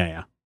 Yeah.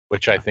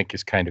 Which I think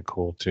is kind of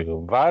cool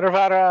too.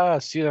 Varvara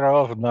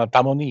Sidorovna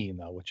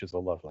Tamonina, which is a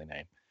lovely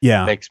name.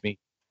 Yeah. Makes me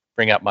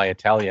bring out my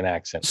Italian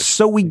accent.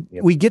 So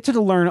we get to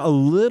learn a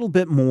little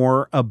bit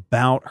more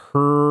about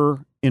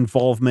her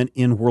involvement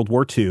in World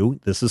War II.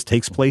 This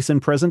takes place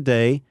in present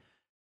day.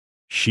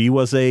 She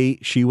was a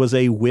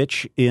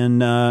witch in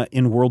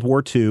World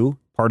War II,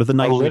 part of the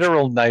Night Witch. A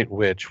literal Night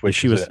Witch,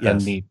 which is a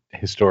neat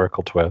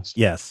historical twist.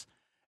 Yes.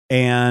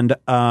 And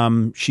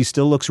she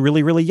still looks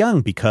really, really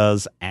young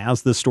because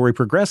as the story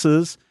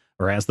progresses,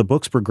 or as the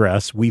books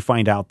progress, we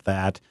find out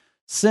that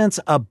since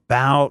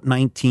about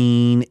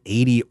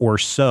 1980 or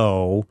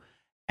so,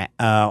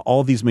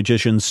 all these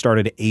magicians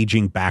started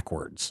aging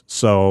backwards.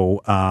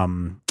 So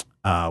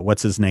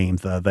what's his name?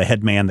 The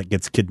head man that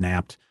gets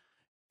kidnapped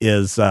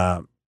is...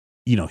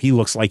 he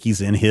looks like he's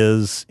in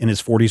his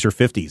 40s or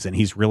 50s, and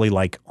he's really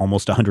like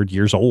almost 100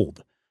 years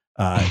old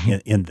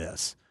in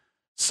this.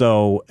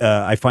 So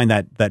I find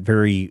that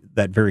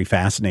very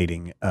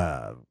fascinating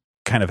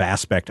kind of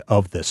aspect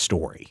of this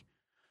story.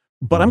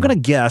 But I'm going to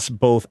guess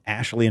both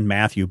Ashley and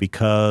Matthew,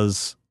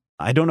 because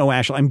I don't know,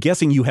 Ashley, I'm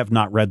guessing you have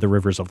not read the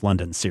Rivers of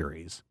London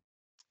series.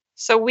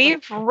 So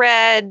we've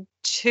read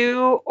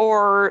 2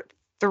 or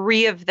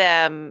 3 of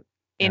them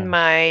in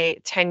my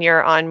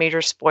tenure on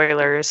Major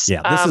Spoilers.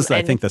 Yeah, this is,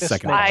 I think, the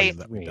second volume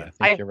that we've done.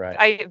 I think you're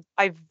right.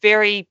 I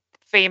very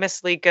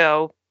famously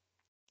go,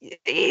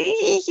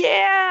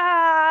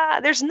 yeah,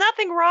 there's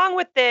nothing wrong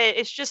with it.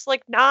 It's just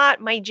like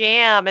not my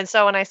jam. And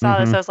so when I saw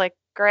this, I was like,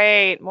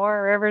 great,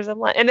 more Rivers of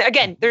London. And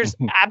again, there's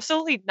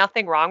absolutely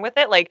nothing wrong with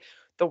it. Like,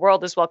 the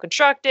world is well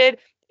constructed,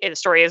 the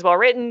story is well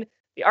written,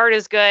 the art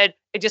is good.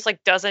 It just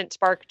like doesn't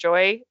spark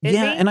joy in me.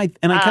 And I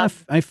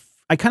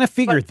kind of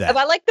figured that. If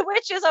I like the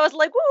witches, I was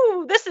like,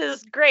 woo, this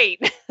is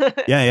great.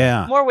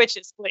 Yeah. More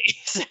witches,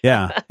 please.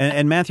 Yeah.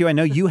 And Matthew, I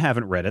know you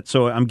haven't read it,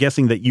 so I'm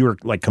guessing that you are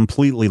like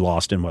completely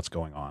lost in what's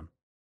going on.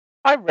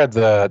 I've read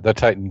the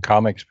Titan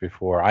comics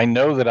before. I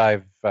know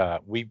that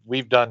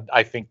we've done,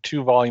 I think,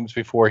 2 volumes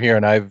before here,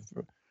 and I've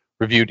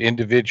reviewed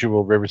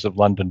individual Rivers of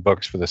London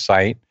books for the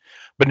site.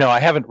 But no, I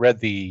haven't read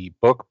the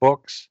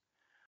books.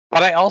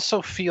 But I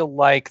also feel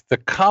like the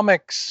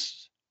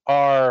comics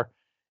are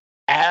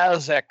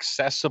as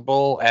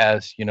accessible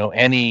as,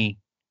 any,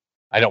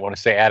 I don't want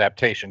to say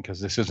adaptation because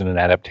this isn't an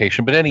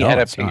adaptation, but any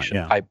adaptation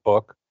type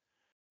book.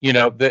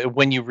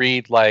 When you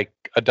read like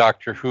a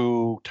Doctor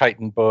Who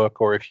Titan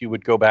book, or if you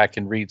would go back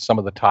and read some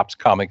of the Topps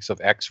comics of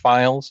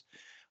X-Files,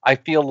 I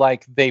feel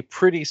like they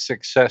pretty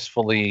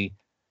successfully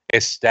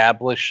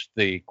establish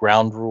the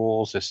ground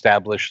rules,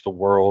 establish the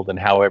world and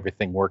how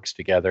everything works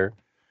together.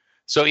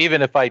 So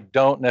even if I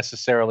don't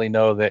necessarily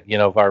know that,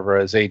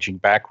 Varvara is aging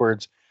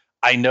backwards,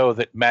 I know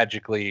that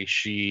magically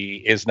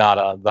she is not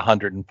the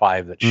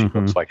 105 that she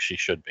looks like she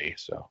should be.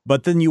 So,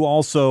 but then you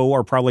also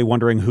are probably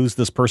wondering who's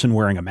this person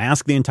wearing a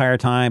mask the entire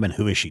time and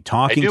who is she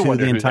talking to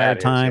the entire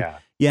time?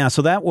 Yeah.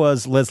 So that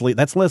was Leslie.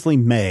 That's Leslie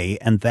May,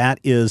 and that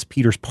is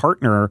Peter's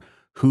partner,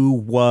 who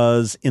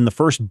was in the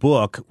first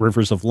book,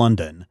 Rivers of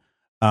London.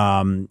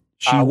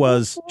 She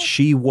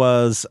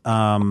was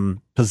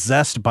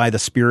possessed by the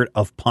spirit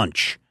of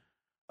Punch.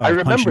 I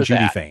remember Punch and Judy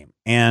that. fame.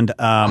 And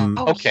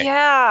okay.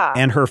 Yeah.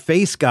 And her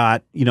face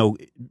got,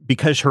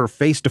 because her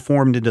face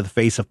deformed into the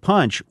face of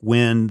Punch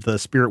when the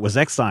spirit was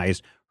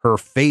excised, her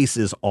face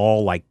is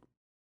all like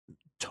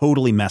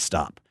totally messed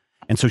up.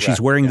 And so she's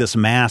wearing this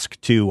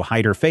mask to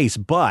hide her face.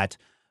 But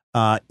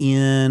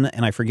and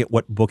I forget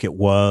what book it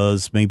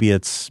was, maybe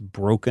it's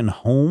Broken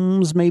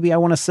Homes, maybe I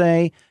want to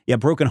say. Yeah,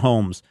 Broken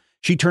Homes.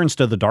 She turns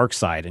to the dark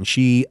side, and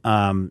she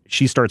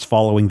starts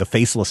following the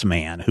Faceless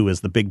Man, who is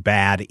the big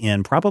bad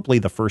in probably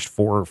the first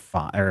 5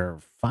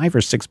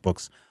 or 6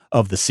 books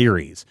of the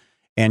series.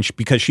 And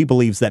because she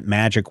believes that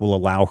magic will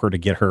allow her to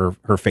get her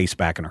face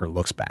back and her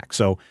looks back.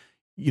 So,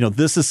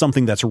 this is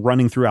something that's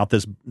running throughout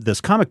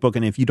this comic book.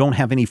 And if you don't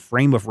have any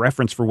frame of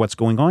reference for what's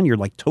going on, you're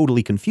like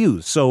totally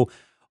confused. So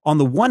on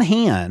the one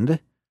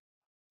hand,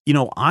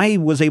 I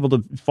was able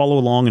to follow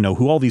along and know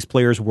who all these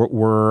players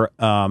were,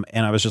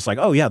 and I was just like,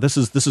 oh yeah, this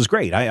is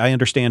great. I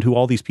understand who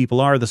all these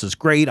people are. This is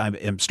great.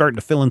 I'm starting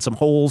to fill in some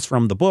holes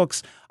from the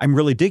books. I'm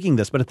really digging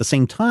this. But at the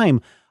same time,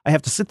 I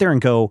have to sit there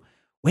and go,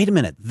 wait a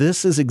minute,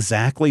 this is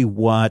exactly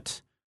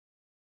what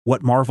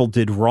Marvel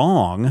did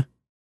wrong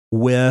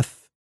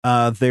with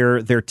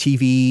their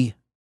TV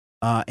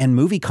and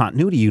movie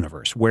continuity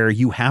universe, where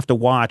you have to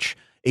watch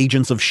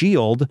Agents of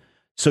S.H.I.E.L.D.,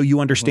 so you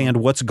understand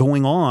what's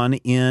going on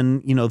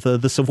in,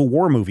 the Civil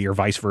War movie or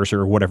vice versa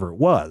or whatever it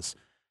was.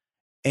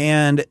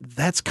 And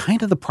that's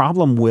kind of the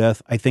problem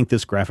with, I think,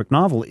 this graphic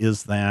novel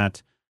is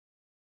that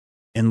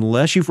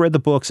unless you've read the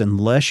books,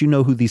 unless you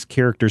know who these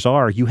characters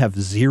are, you have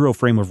zero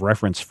frame of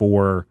reference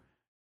for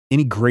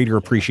any greater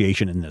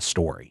appreciation in this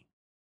story.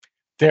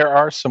 There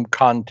are some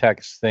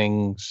context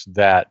things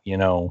that,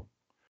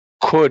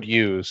 could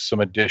use some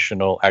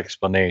additional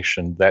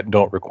explanation that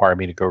don't require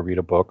me to go read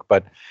a book.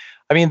 But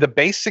I mean, the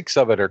basics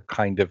of it are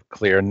kind of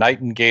clear.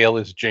 Nightingale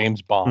is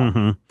James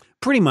Bond.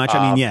 Pretty much.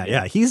 I mean,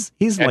 yeah. He's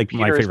like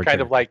Peter my favorite is kind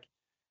character. of like,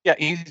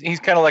 he's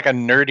kind of like a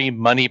nerdy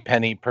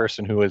Moneypenny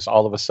person who is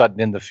all of a sudden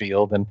in the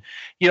field. And,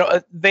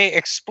 they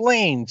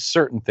explain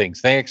certain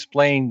things. They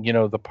explain,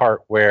 the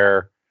part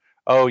where,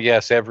 oh,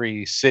 yes,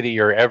 every city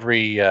or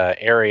every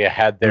area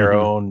had their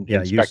own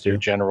Inspector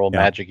General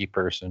magic-y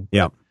person.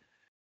 Yeah.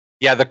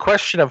 Yeah, the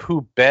question of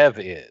who Bev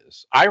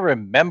is. I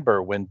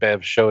remember when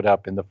Bev showed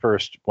up in the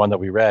first one that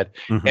we read,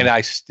 and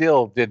I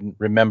still didn't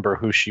remember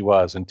who she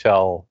was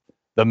until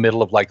the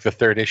middle of like the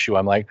third issue.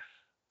 I'm like,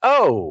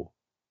 oh,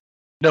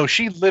 no,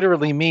 she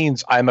literally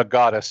means I'm a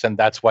goddess, and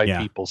that's why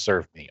people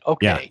serve me.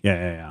 Okay.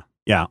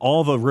 Yeah.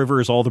 All the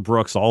rivers, all the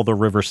brooks, all the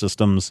river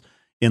systems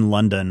in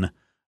London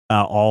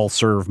all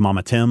serve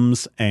Mama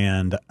Timms,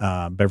 and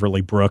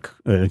Beverly Brook,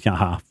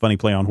 funny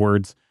play on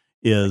words,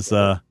 is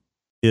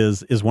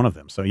one of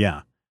them. So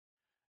yeah.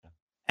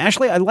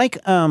 Ashley, I like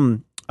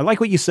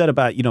what you said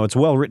about, it's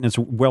well written, it's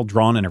well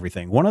drawn and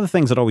everything. One of the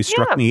things that always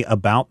struck me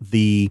about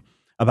the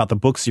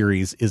book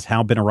series is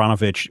how Ben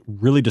Aronovich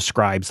really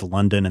describes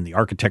London and the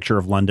architecture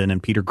of London,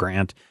 and Peter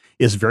Grant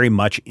is very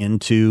much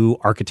into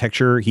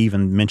architecture. He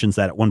even mentions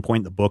that at one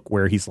point in the book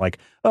where he's like,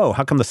 oh,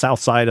 how come the south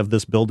side of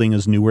this building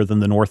is newer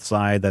than the north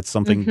side? That's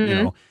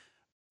something,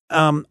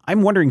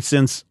 I'm wondering,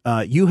 since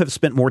you have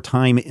spent more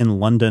time in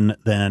London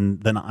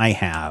than I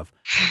have,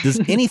 does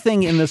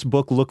anything in this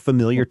book look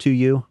familiar to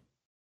you?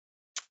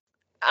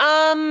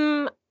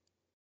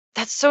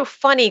 That's so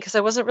funny because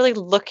I wasn't really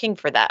looking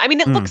for that. I mean,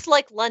 it looks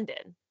like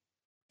London.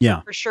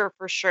 Yeah. For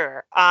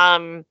sure.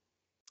 And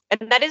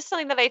that is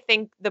something that I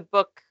think the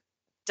book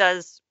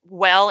does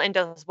well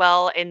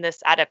in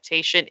this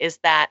adaptation, is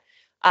that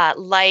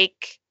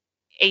like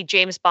a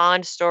James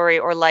Bond story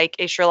or like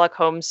a Sherlock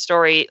Holmes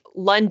story,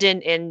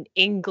 London in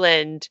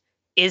England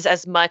is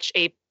as much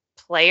a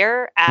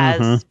player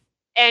as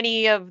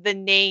any of the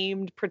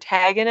named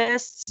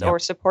protagonists or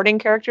supporting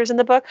characters in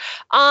the book.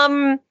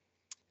 I'm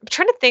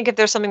trying to think if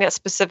there's something that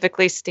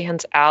specifically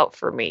stands out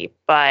for me,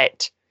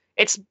 but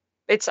it's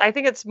I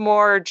think it's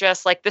more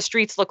just like the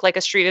streets look like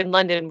a street in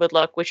London would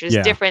look, which is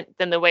different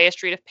than the way a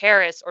street of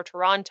Paris or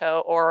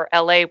Toronto or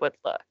LA would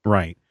look.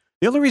 Right.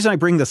 The only reason I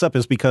bring this up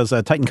is because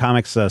Titan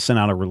Comics sent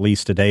out a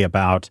release today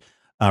about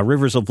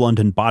Rivers of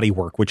London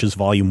Bodywork, which is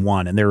volume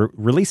 1, and they're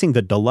releasing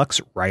the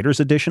deluxe writer's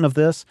edition of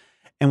this.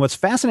 And what's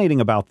fascinating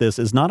about this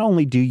is not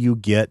only do you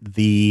get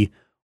the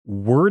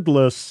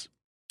wordless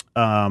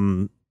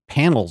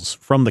panels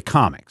from the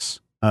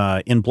comics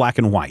in black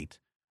and white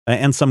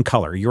and some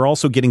color, you're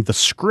also getting the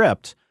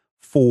script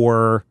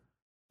for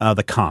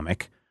the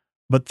comic.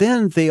 But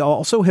then they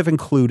also have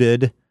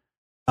included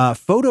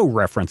photo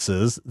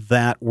references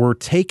that were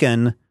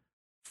taken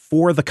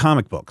for the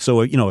comic book.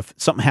 So, if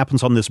something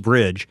happens on this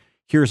bridge,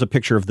 here's a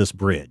picture of this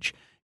bridge.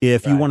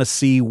 If you want to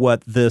see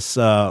what this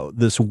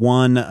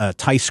one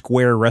Tice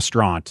Square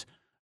restaurant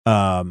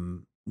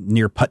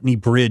near Putney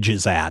Bridge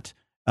is at,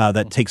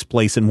 that takes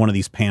place in one of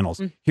these panels,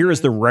 here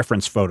is the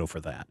reference photo for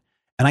that.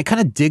 And I kind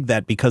of dig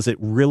that because it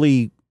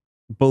really,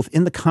 both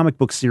in the comic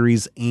book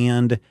series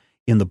and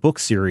in the book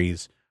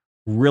series,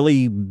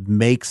 really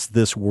makes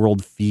this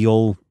world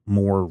feel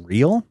more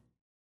real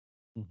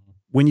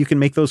when you can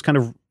make those kind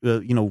of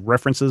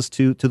references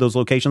to those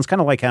locations, kind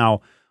of like how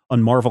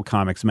on Marvel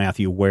Comics,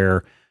 Matthew,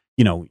 where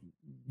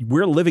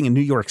we're living in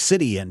New York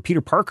City and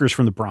Peter Parker's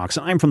from the Bronx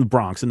and I'm from the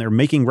Bronx, and they're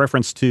making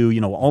reference to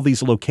all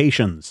these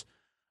locations,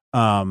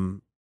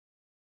 and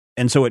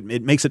so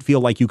it makes it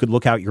feel like you could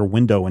look out your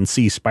window and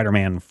see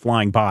Spider-Man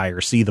flying by or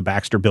see the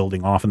Baxter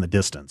Building off in the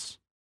distance.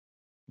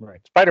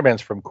 Right.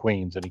 Spider-Man's from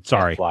Queens and he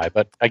can't fly,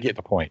 but I get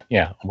the point.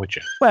 Yeah, I'm with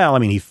you. Well, I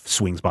mean, he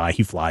swings by,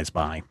 he flies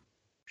by.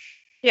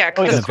 Yeah,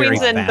 because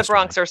Queens and the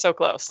Bronx are so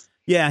close.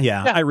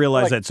 Yeah. I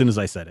realized that as soon as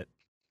I said it.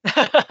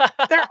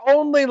 They're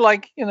only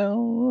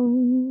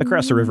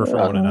across the river from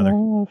one another.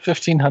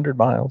 1,500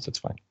 miles. It's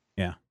fine.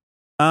 Yeah.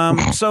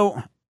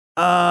 So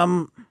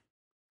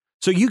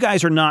you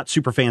guys are not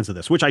super fans of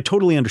this, which I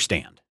totally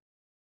understand.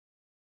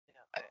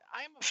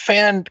 I'm a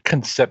fan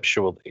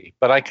conceptually,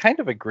 but I kind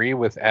of agree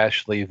with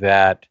Ashley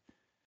that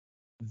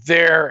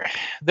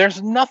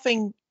there's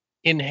nothing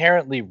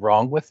inherently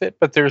wrong with it,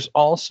 but there's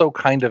also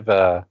kind of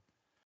a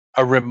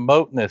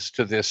remoteness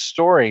to this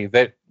story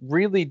that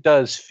really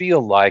does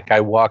feel like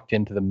I walked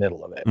into the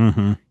middle of it.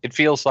 Mm-hmm. It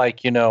feels like,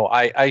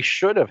 I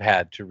should have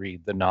had to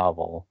read the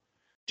novel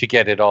to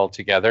get it all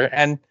together.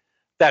 And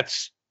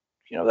that's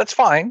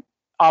fine.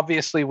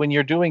 Obviously, when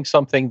you're doing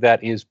something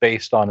that is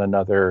based on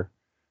another,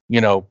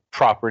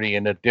 property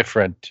in a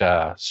different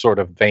sort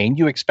of vein,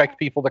 you expect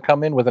people to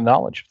come in with a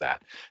knowledge of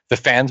that. The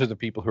fans are the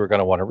people who are going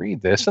to want to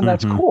read this, and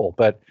that's cool.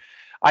 But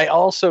I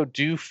also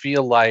do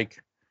feel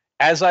like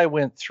as I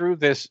went through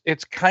this,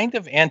 it's kind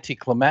of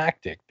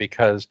anticlimactic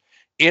because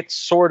it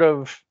sort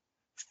of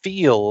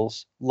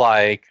feels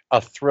like a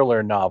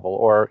thriller novel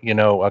or,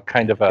 a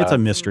kind of it's a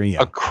mystery,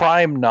 a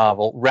crime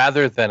novel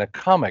rather than a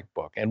comic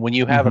book. And when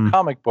you have a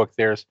comic book,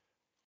 there's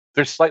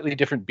slightly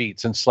different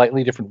beats and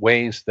slightly different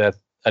ways that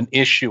an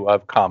issue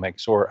of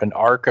comics or an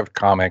arc of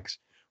comics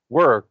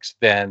works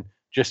than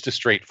just a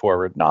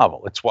straightforward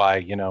novel. It's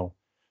why,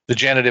 the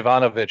Janet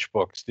Ivanovich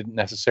books didn't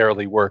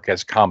necessarily work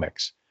as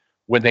comics.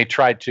 When they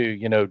tried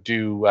to,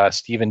 do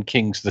Stephen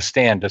King's The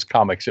Stand as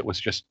comics, it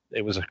was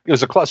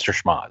a cluster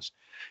schmoz.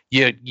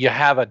 You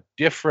have a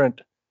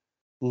different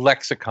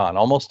lexicon,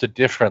 almost a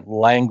different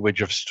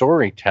language of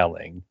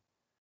storytelling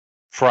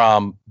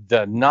from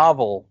the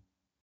novel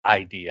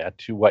idea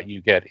to what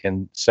you get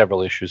in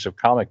several issues of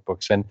comic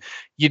books. And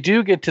you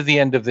do get to the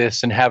end of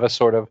this and have a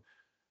sort of,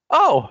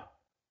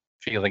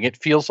 feeling. It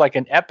feels like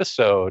an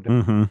episode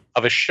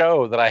of a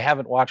show that I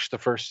haven't watched the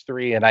first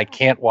 3 and I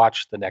can't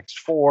watch the next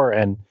 4.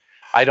 And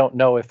I don't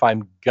know if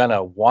I'm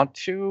gonna want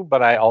to,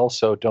 but I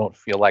also don't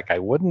feel like I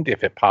wouldn't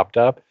if it popped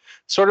up.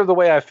 Sort of the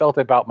way I felt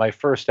about my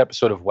first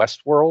episode of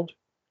Westworld.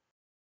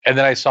 And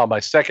then I saw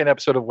my second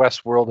episode of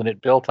Westworld and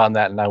it built on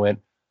that. And I went,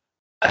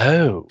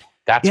 oh,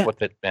 that's what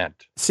that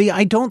meant. See,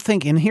 I don't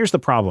think, and here's the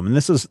problem, and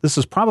this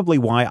is probably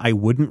why I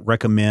wouldn't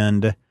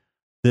recommend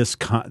this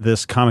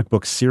comic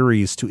book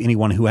series to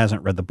anyone who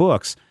hasn't read the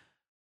books,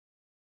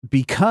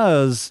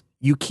 because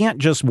you can't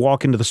just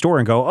walk into the store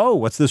and go, oh,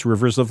 what's this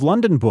Rivers of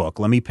London book?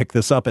 Let me pick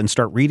this up and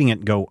start reading it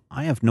and go,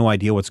 I have no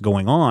idea what's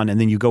going on. And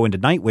then you go into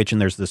Night Witch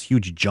and there's this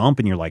huge jump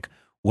and you're like,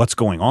 what's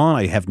going on?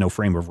 I have no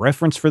frame of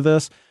reference for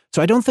this.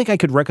 So I don't think I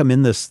could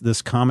recommend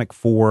this comic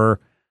for,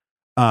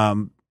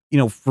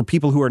 for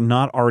people who are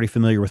not already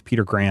familiar with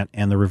Peter Grant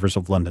and the Rivers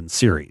of London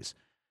series.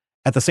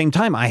 At the same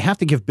time, I have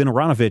to give Ben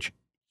Aronovich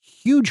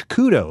huge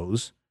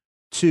kudos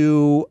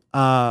to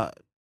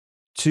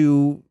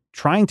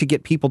trying to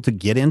get people to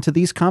get into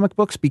these comic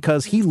books,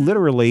 because he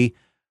literally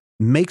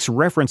makes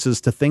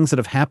references to things that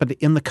have happened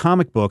in the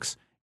comic books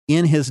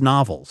in his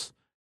novels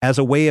as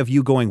a way of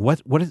you going, why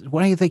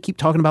do they keep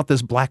talking about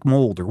this black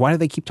mold? Or why do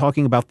they keep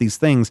talking about these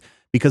things?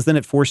 Because then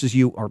it forces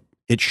you, or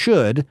it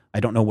should, I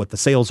don't know what the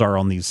sales are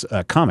on these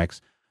comics.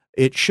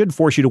 It should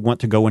force you to want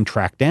to go and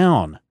track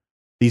down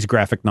these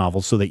graphic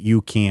novels so that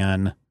you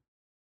can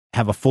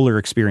have a fuller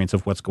experience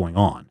of what's going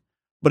on.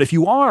 But if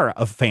you are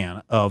a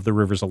fan of the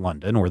Rivers of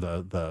London or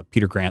the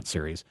Peter Grant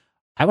series,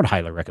 I would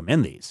highly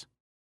recommend these.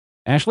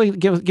 Ashley,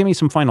 give me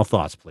some final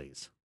thoughts,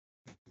 please.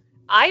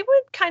 I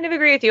would kind of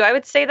agree with you. I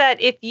would say that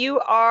if you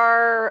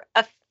are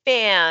a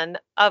fan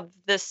of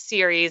the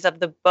series, of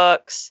the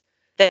books,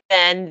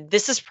 then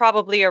this is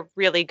probably a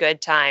really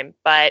good time.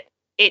 But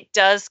it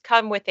does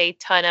come with a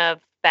ton of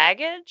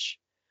baggage.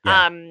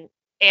 Yeah.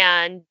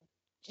 And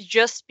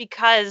just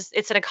because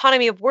it's an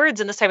economy of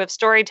words in this type of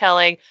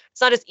storytelling, it's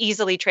not as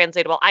easily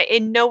translatable.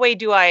 In no way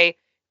do I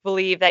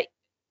believe that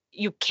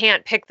you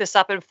can't pick this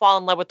up and fall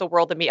in love with the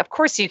world of me. Of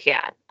course you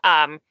can.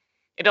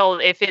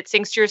 if it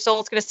sings to your soul,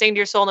 it's going to sing to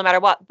your soul no matter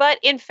what. But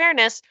in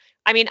fairness,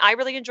 I mean, I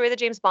really enjoy the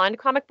James Bond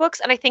comic books,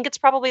 and I think it's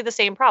probably the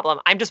same problem.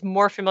 I'm just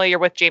more familiar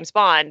with James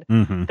Bond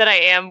than I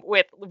am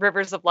with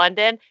Rivers of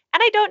London. And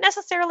I don't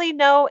necessarily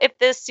know if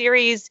this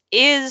series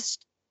is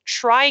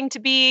trying to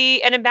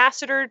be an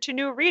ambassador to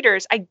new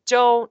readers. I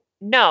don't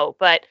know.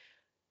 But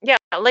yeah,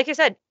 like I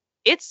said,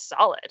 it's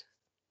solid.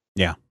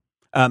 Yeah.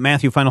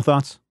 Matthew, final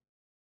thoughts?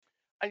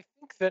 I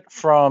think that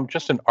from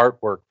just an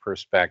artwork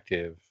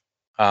perspective,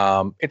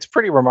 it's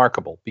pretty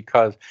remarkable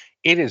because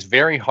it is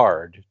very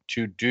hard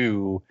to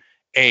do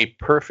a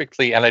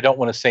perfectly, and I don't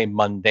want to say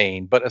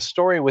mundane, but a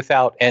story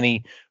without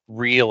any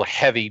real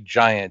heavy,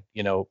 giant,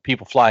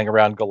 people flying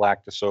around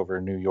Galactus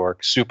over New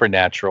York,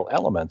 supernatural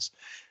elements.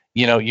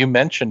 You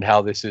mentioned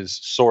how this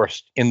is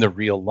sourced in the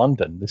real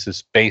London. This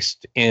is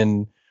based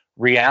in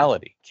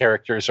reality.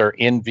 Characters are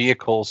in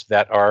vehicles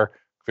that are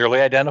clearly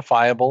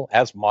identifiable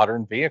as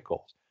modern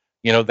vehicles.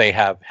 They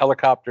have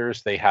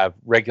helicopters, they have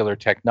regular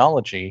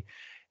technology.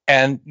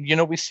 And,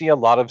 we see a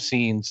lot of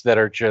scenes that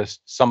are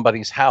just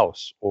somebody's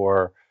house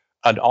or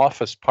an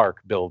office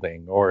park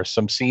building or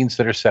some scenes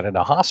that are set in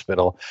a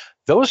hospital.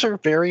 Those are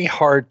very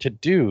hard to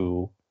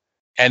do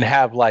and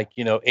have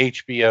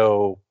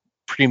HBO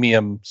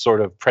premium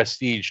sort of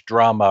prestige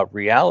drama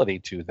reality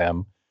to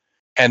them,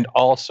 and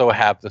also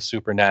have the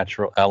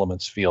supernatural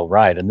elements feel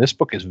right. And this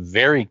book is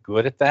very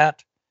good at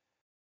that.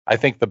 I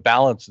think the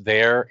balance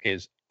there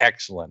is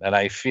excellent. And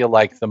I feel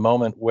like the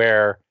moment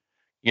where,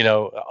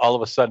 all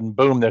of a sudden,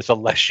 boom, there's a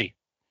Leshy.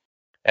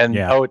 And,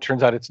 it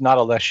turns out it's not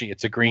a Leshy,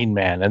 it's a Green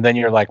Man. And then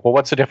you're like, well,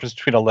 what's the difference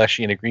between a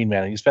Leshy and a Green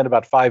Man? And you spend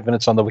about 5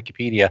 minutes on the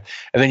Wikipedia,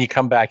 and then you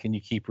come back and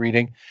you keep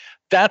reading.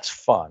 That's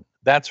fun.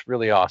 That's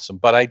really awesome.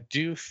 But I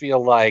do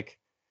feel like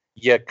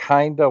you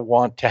kind of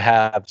want to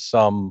have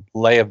some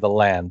lay of the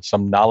land,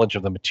 some knowledge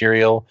of the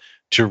material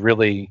to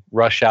really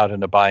rush out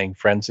in a buying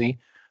frenzy.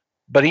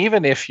 But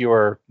even if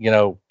you're,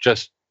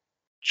 just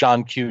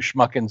John Q.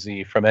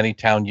 Schmuckensy from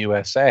Anytown,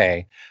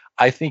 USA,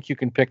 I think you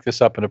can pick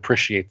this up and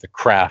appreciate the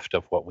craft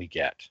of what we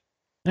get.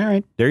 All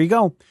right, there you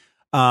go.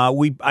 I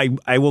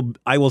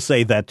will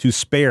say that to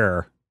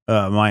spare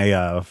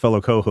my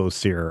fellow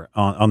co-hosts here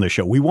on the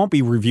show, we won't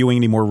be reviewing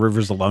any more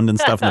Rivers of London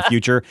stuff in the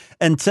future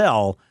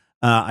until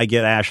I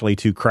get Ashley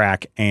to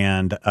crack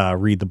and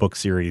read the book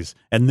series,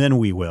 and then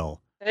we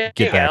will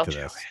get back to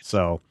this.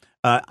 So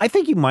I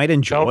think you might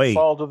enjoy. Don't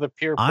fall to the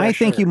peer pressure. I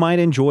think you might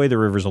enjoy the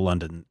Rivers of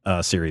London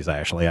series,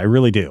 Ashley. I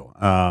really do.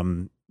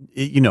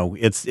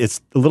 It's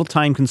a little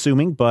time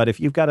consuming, but if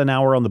you've got an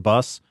hour on the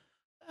bus,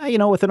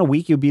 within a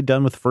week you'll be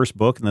done with the first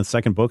book and the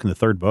second book and the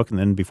third book, and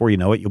then before you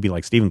know it, you'll be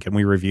like, Stephen, can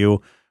we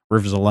review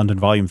Rivers of London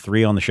Volume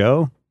 3 on the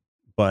show?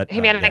 But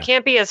hey, man, I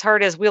can't be as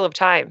hard as Wheel of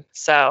Time.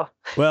 So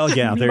well,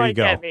 yeah, there you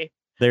go.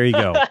 There you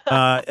go.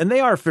 And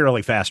they are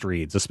fairly fast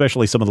reads,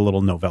 especially some of the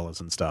little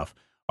novellas and stuff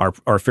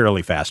are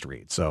fairly fast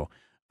reads. So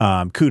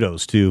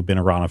kudos to Ben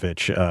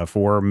Aronovich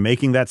for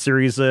making that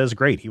series as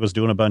great. He was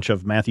doing a bunch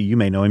of, Matthew, you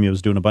may know him, he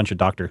was doing a bunch of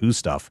Doctor Who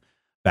stuff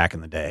back in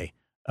the day.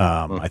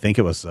 I think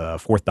it was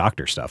Fourth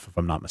Doctor stuff, if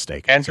I'm not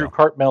mistaken. Andrew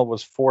Cartmel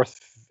was 4th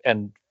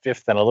and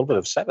 5th and a little bit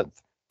of 7th.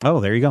 Oh,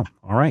 there you go.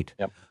 All right.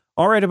 Yep.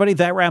 All right, everybody,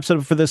 that wraps it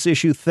up for this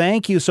issue.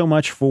 Thank you so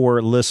much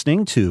for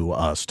listening to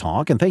us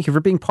talk, and thank you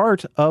for being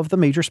part of the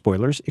Major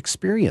Spoilers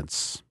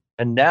experience.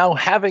 And now,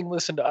 having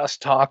listened to us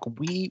talk,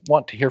 we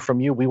want to hear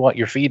from you. We want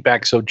your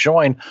feedback. So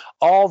join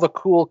all the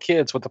cool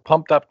kids with the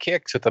pumped up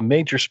kicks at the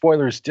Major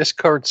Spoilers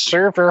Discord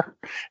server.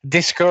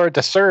 Discord,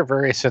 the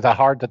server, is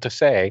hard to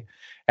say.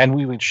 And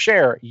we would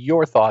share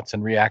your thoughts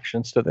and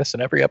reactions to this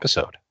in every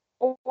episode.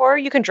 Or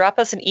you can drop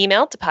us an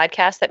email to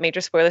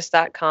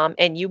podcast@majorspoilers.com,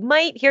 and you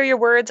might hear your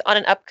words on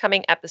an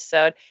upcoming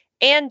episode.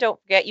 And don't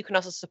forget, you can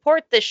also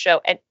support this show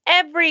and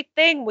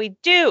everything we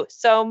do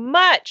so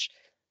much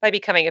by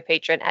becoming a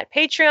patron at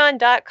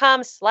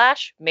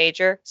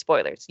patreon.com/major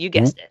spoilers. You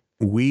guessed it.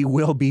 We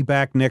will be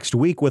back next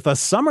week with a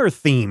summer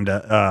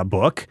themed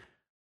book.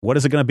 What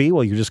is it going to be?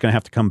 Well, you're just going to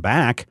have to come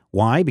back.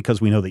 Why?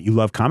 Because we know that you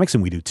love comics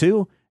and we do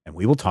too. And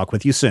we will talk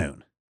with you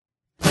soon.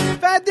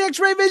 If I had the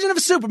X-ray vision of a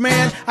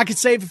Superman, I could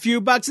save a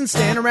few bucks and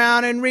stand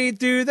around and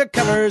read through the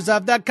covers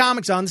of the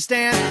comics on the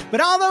stand.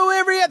 But although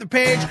every other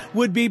page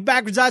would be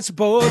backwards, I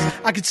suppose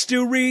I could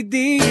still read the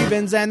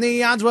evens and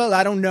the odds. Well,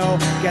 I don't know.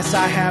 Guess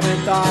I haven't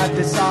thought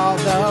this all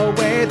the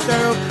way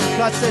through.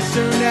 Plus, as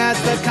soon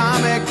as the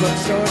comic book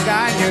store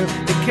guy knew,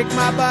 he kicked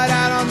my butt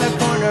out on the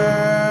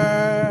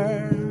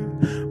corner.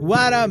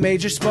 What a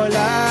major spoiler.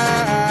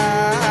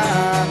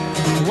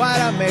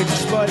 What a major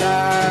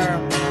spoiler.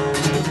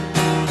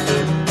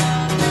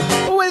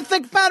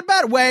 Think about a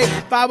better way.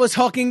 If I was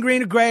hulking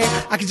green or gray,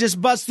 I could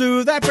just bust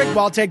through that brick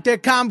wall, take their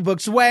comic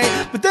books away.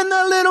 But then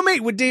the little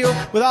meat would deal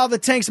with all the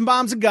tanks and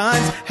bombs and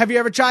guns. Have you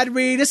ever tried to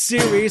read a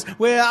series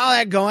with all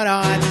that going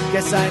on?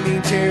 Guess I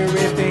need to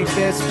rethink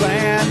this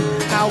plan.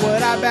 How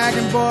would I bag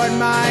and board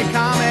my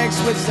comics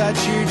with such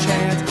huge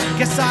hands?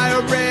 Guess I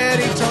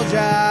already told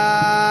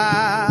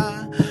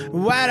ya.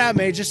 What a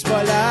major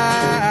spoiler.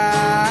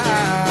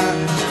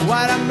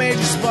 What a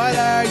major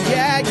spoiler.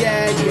 Yeah,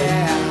 yeah,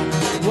 yeah.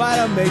 What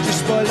a major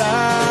spoiler.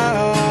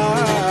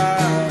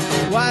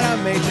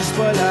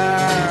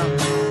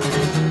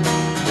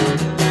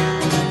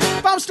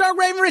 If I'm Stark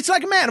Raven, rich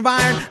like a man of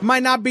iron, I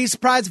might not be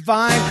surprised to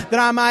find that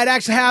I might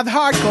actually have the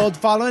heart cold to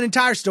follow an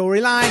entire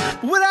storyline.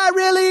 But would I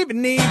really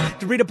even need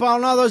to read up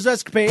on all those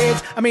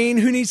escapades? I mean,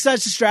 who needs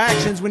such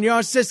distractions when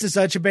your sister's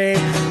such a babe?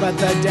 But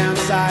the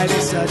downside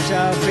is such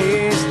a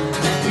beast,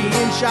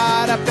 being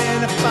shot up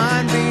in a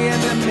fun,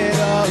 being the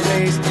Middle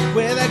East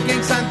with a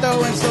gang sign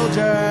throwing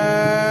soldier.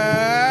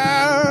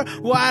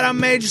 What a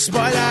major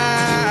spoiler!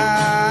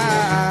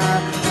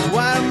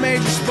 What a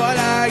major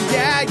spoiler!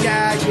 Yeah,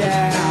 yeah,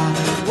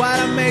 yeah! What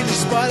a major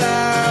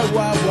spoiler!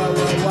 Whoa, whoa,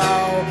 whoa,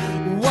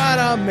 whoa! What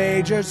a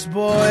major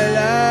spoiler!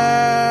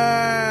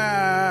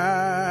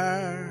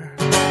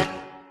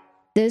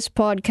 This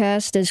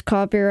podcast is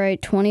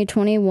copyright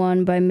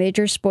 2021 by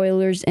Major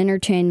Spoilers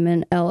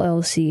Entertainment,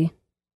 LLC.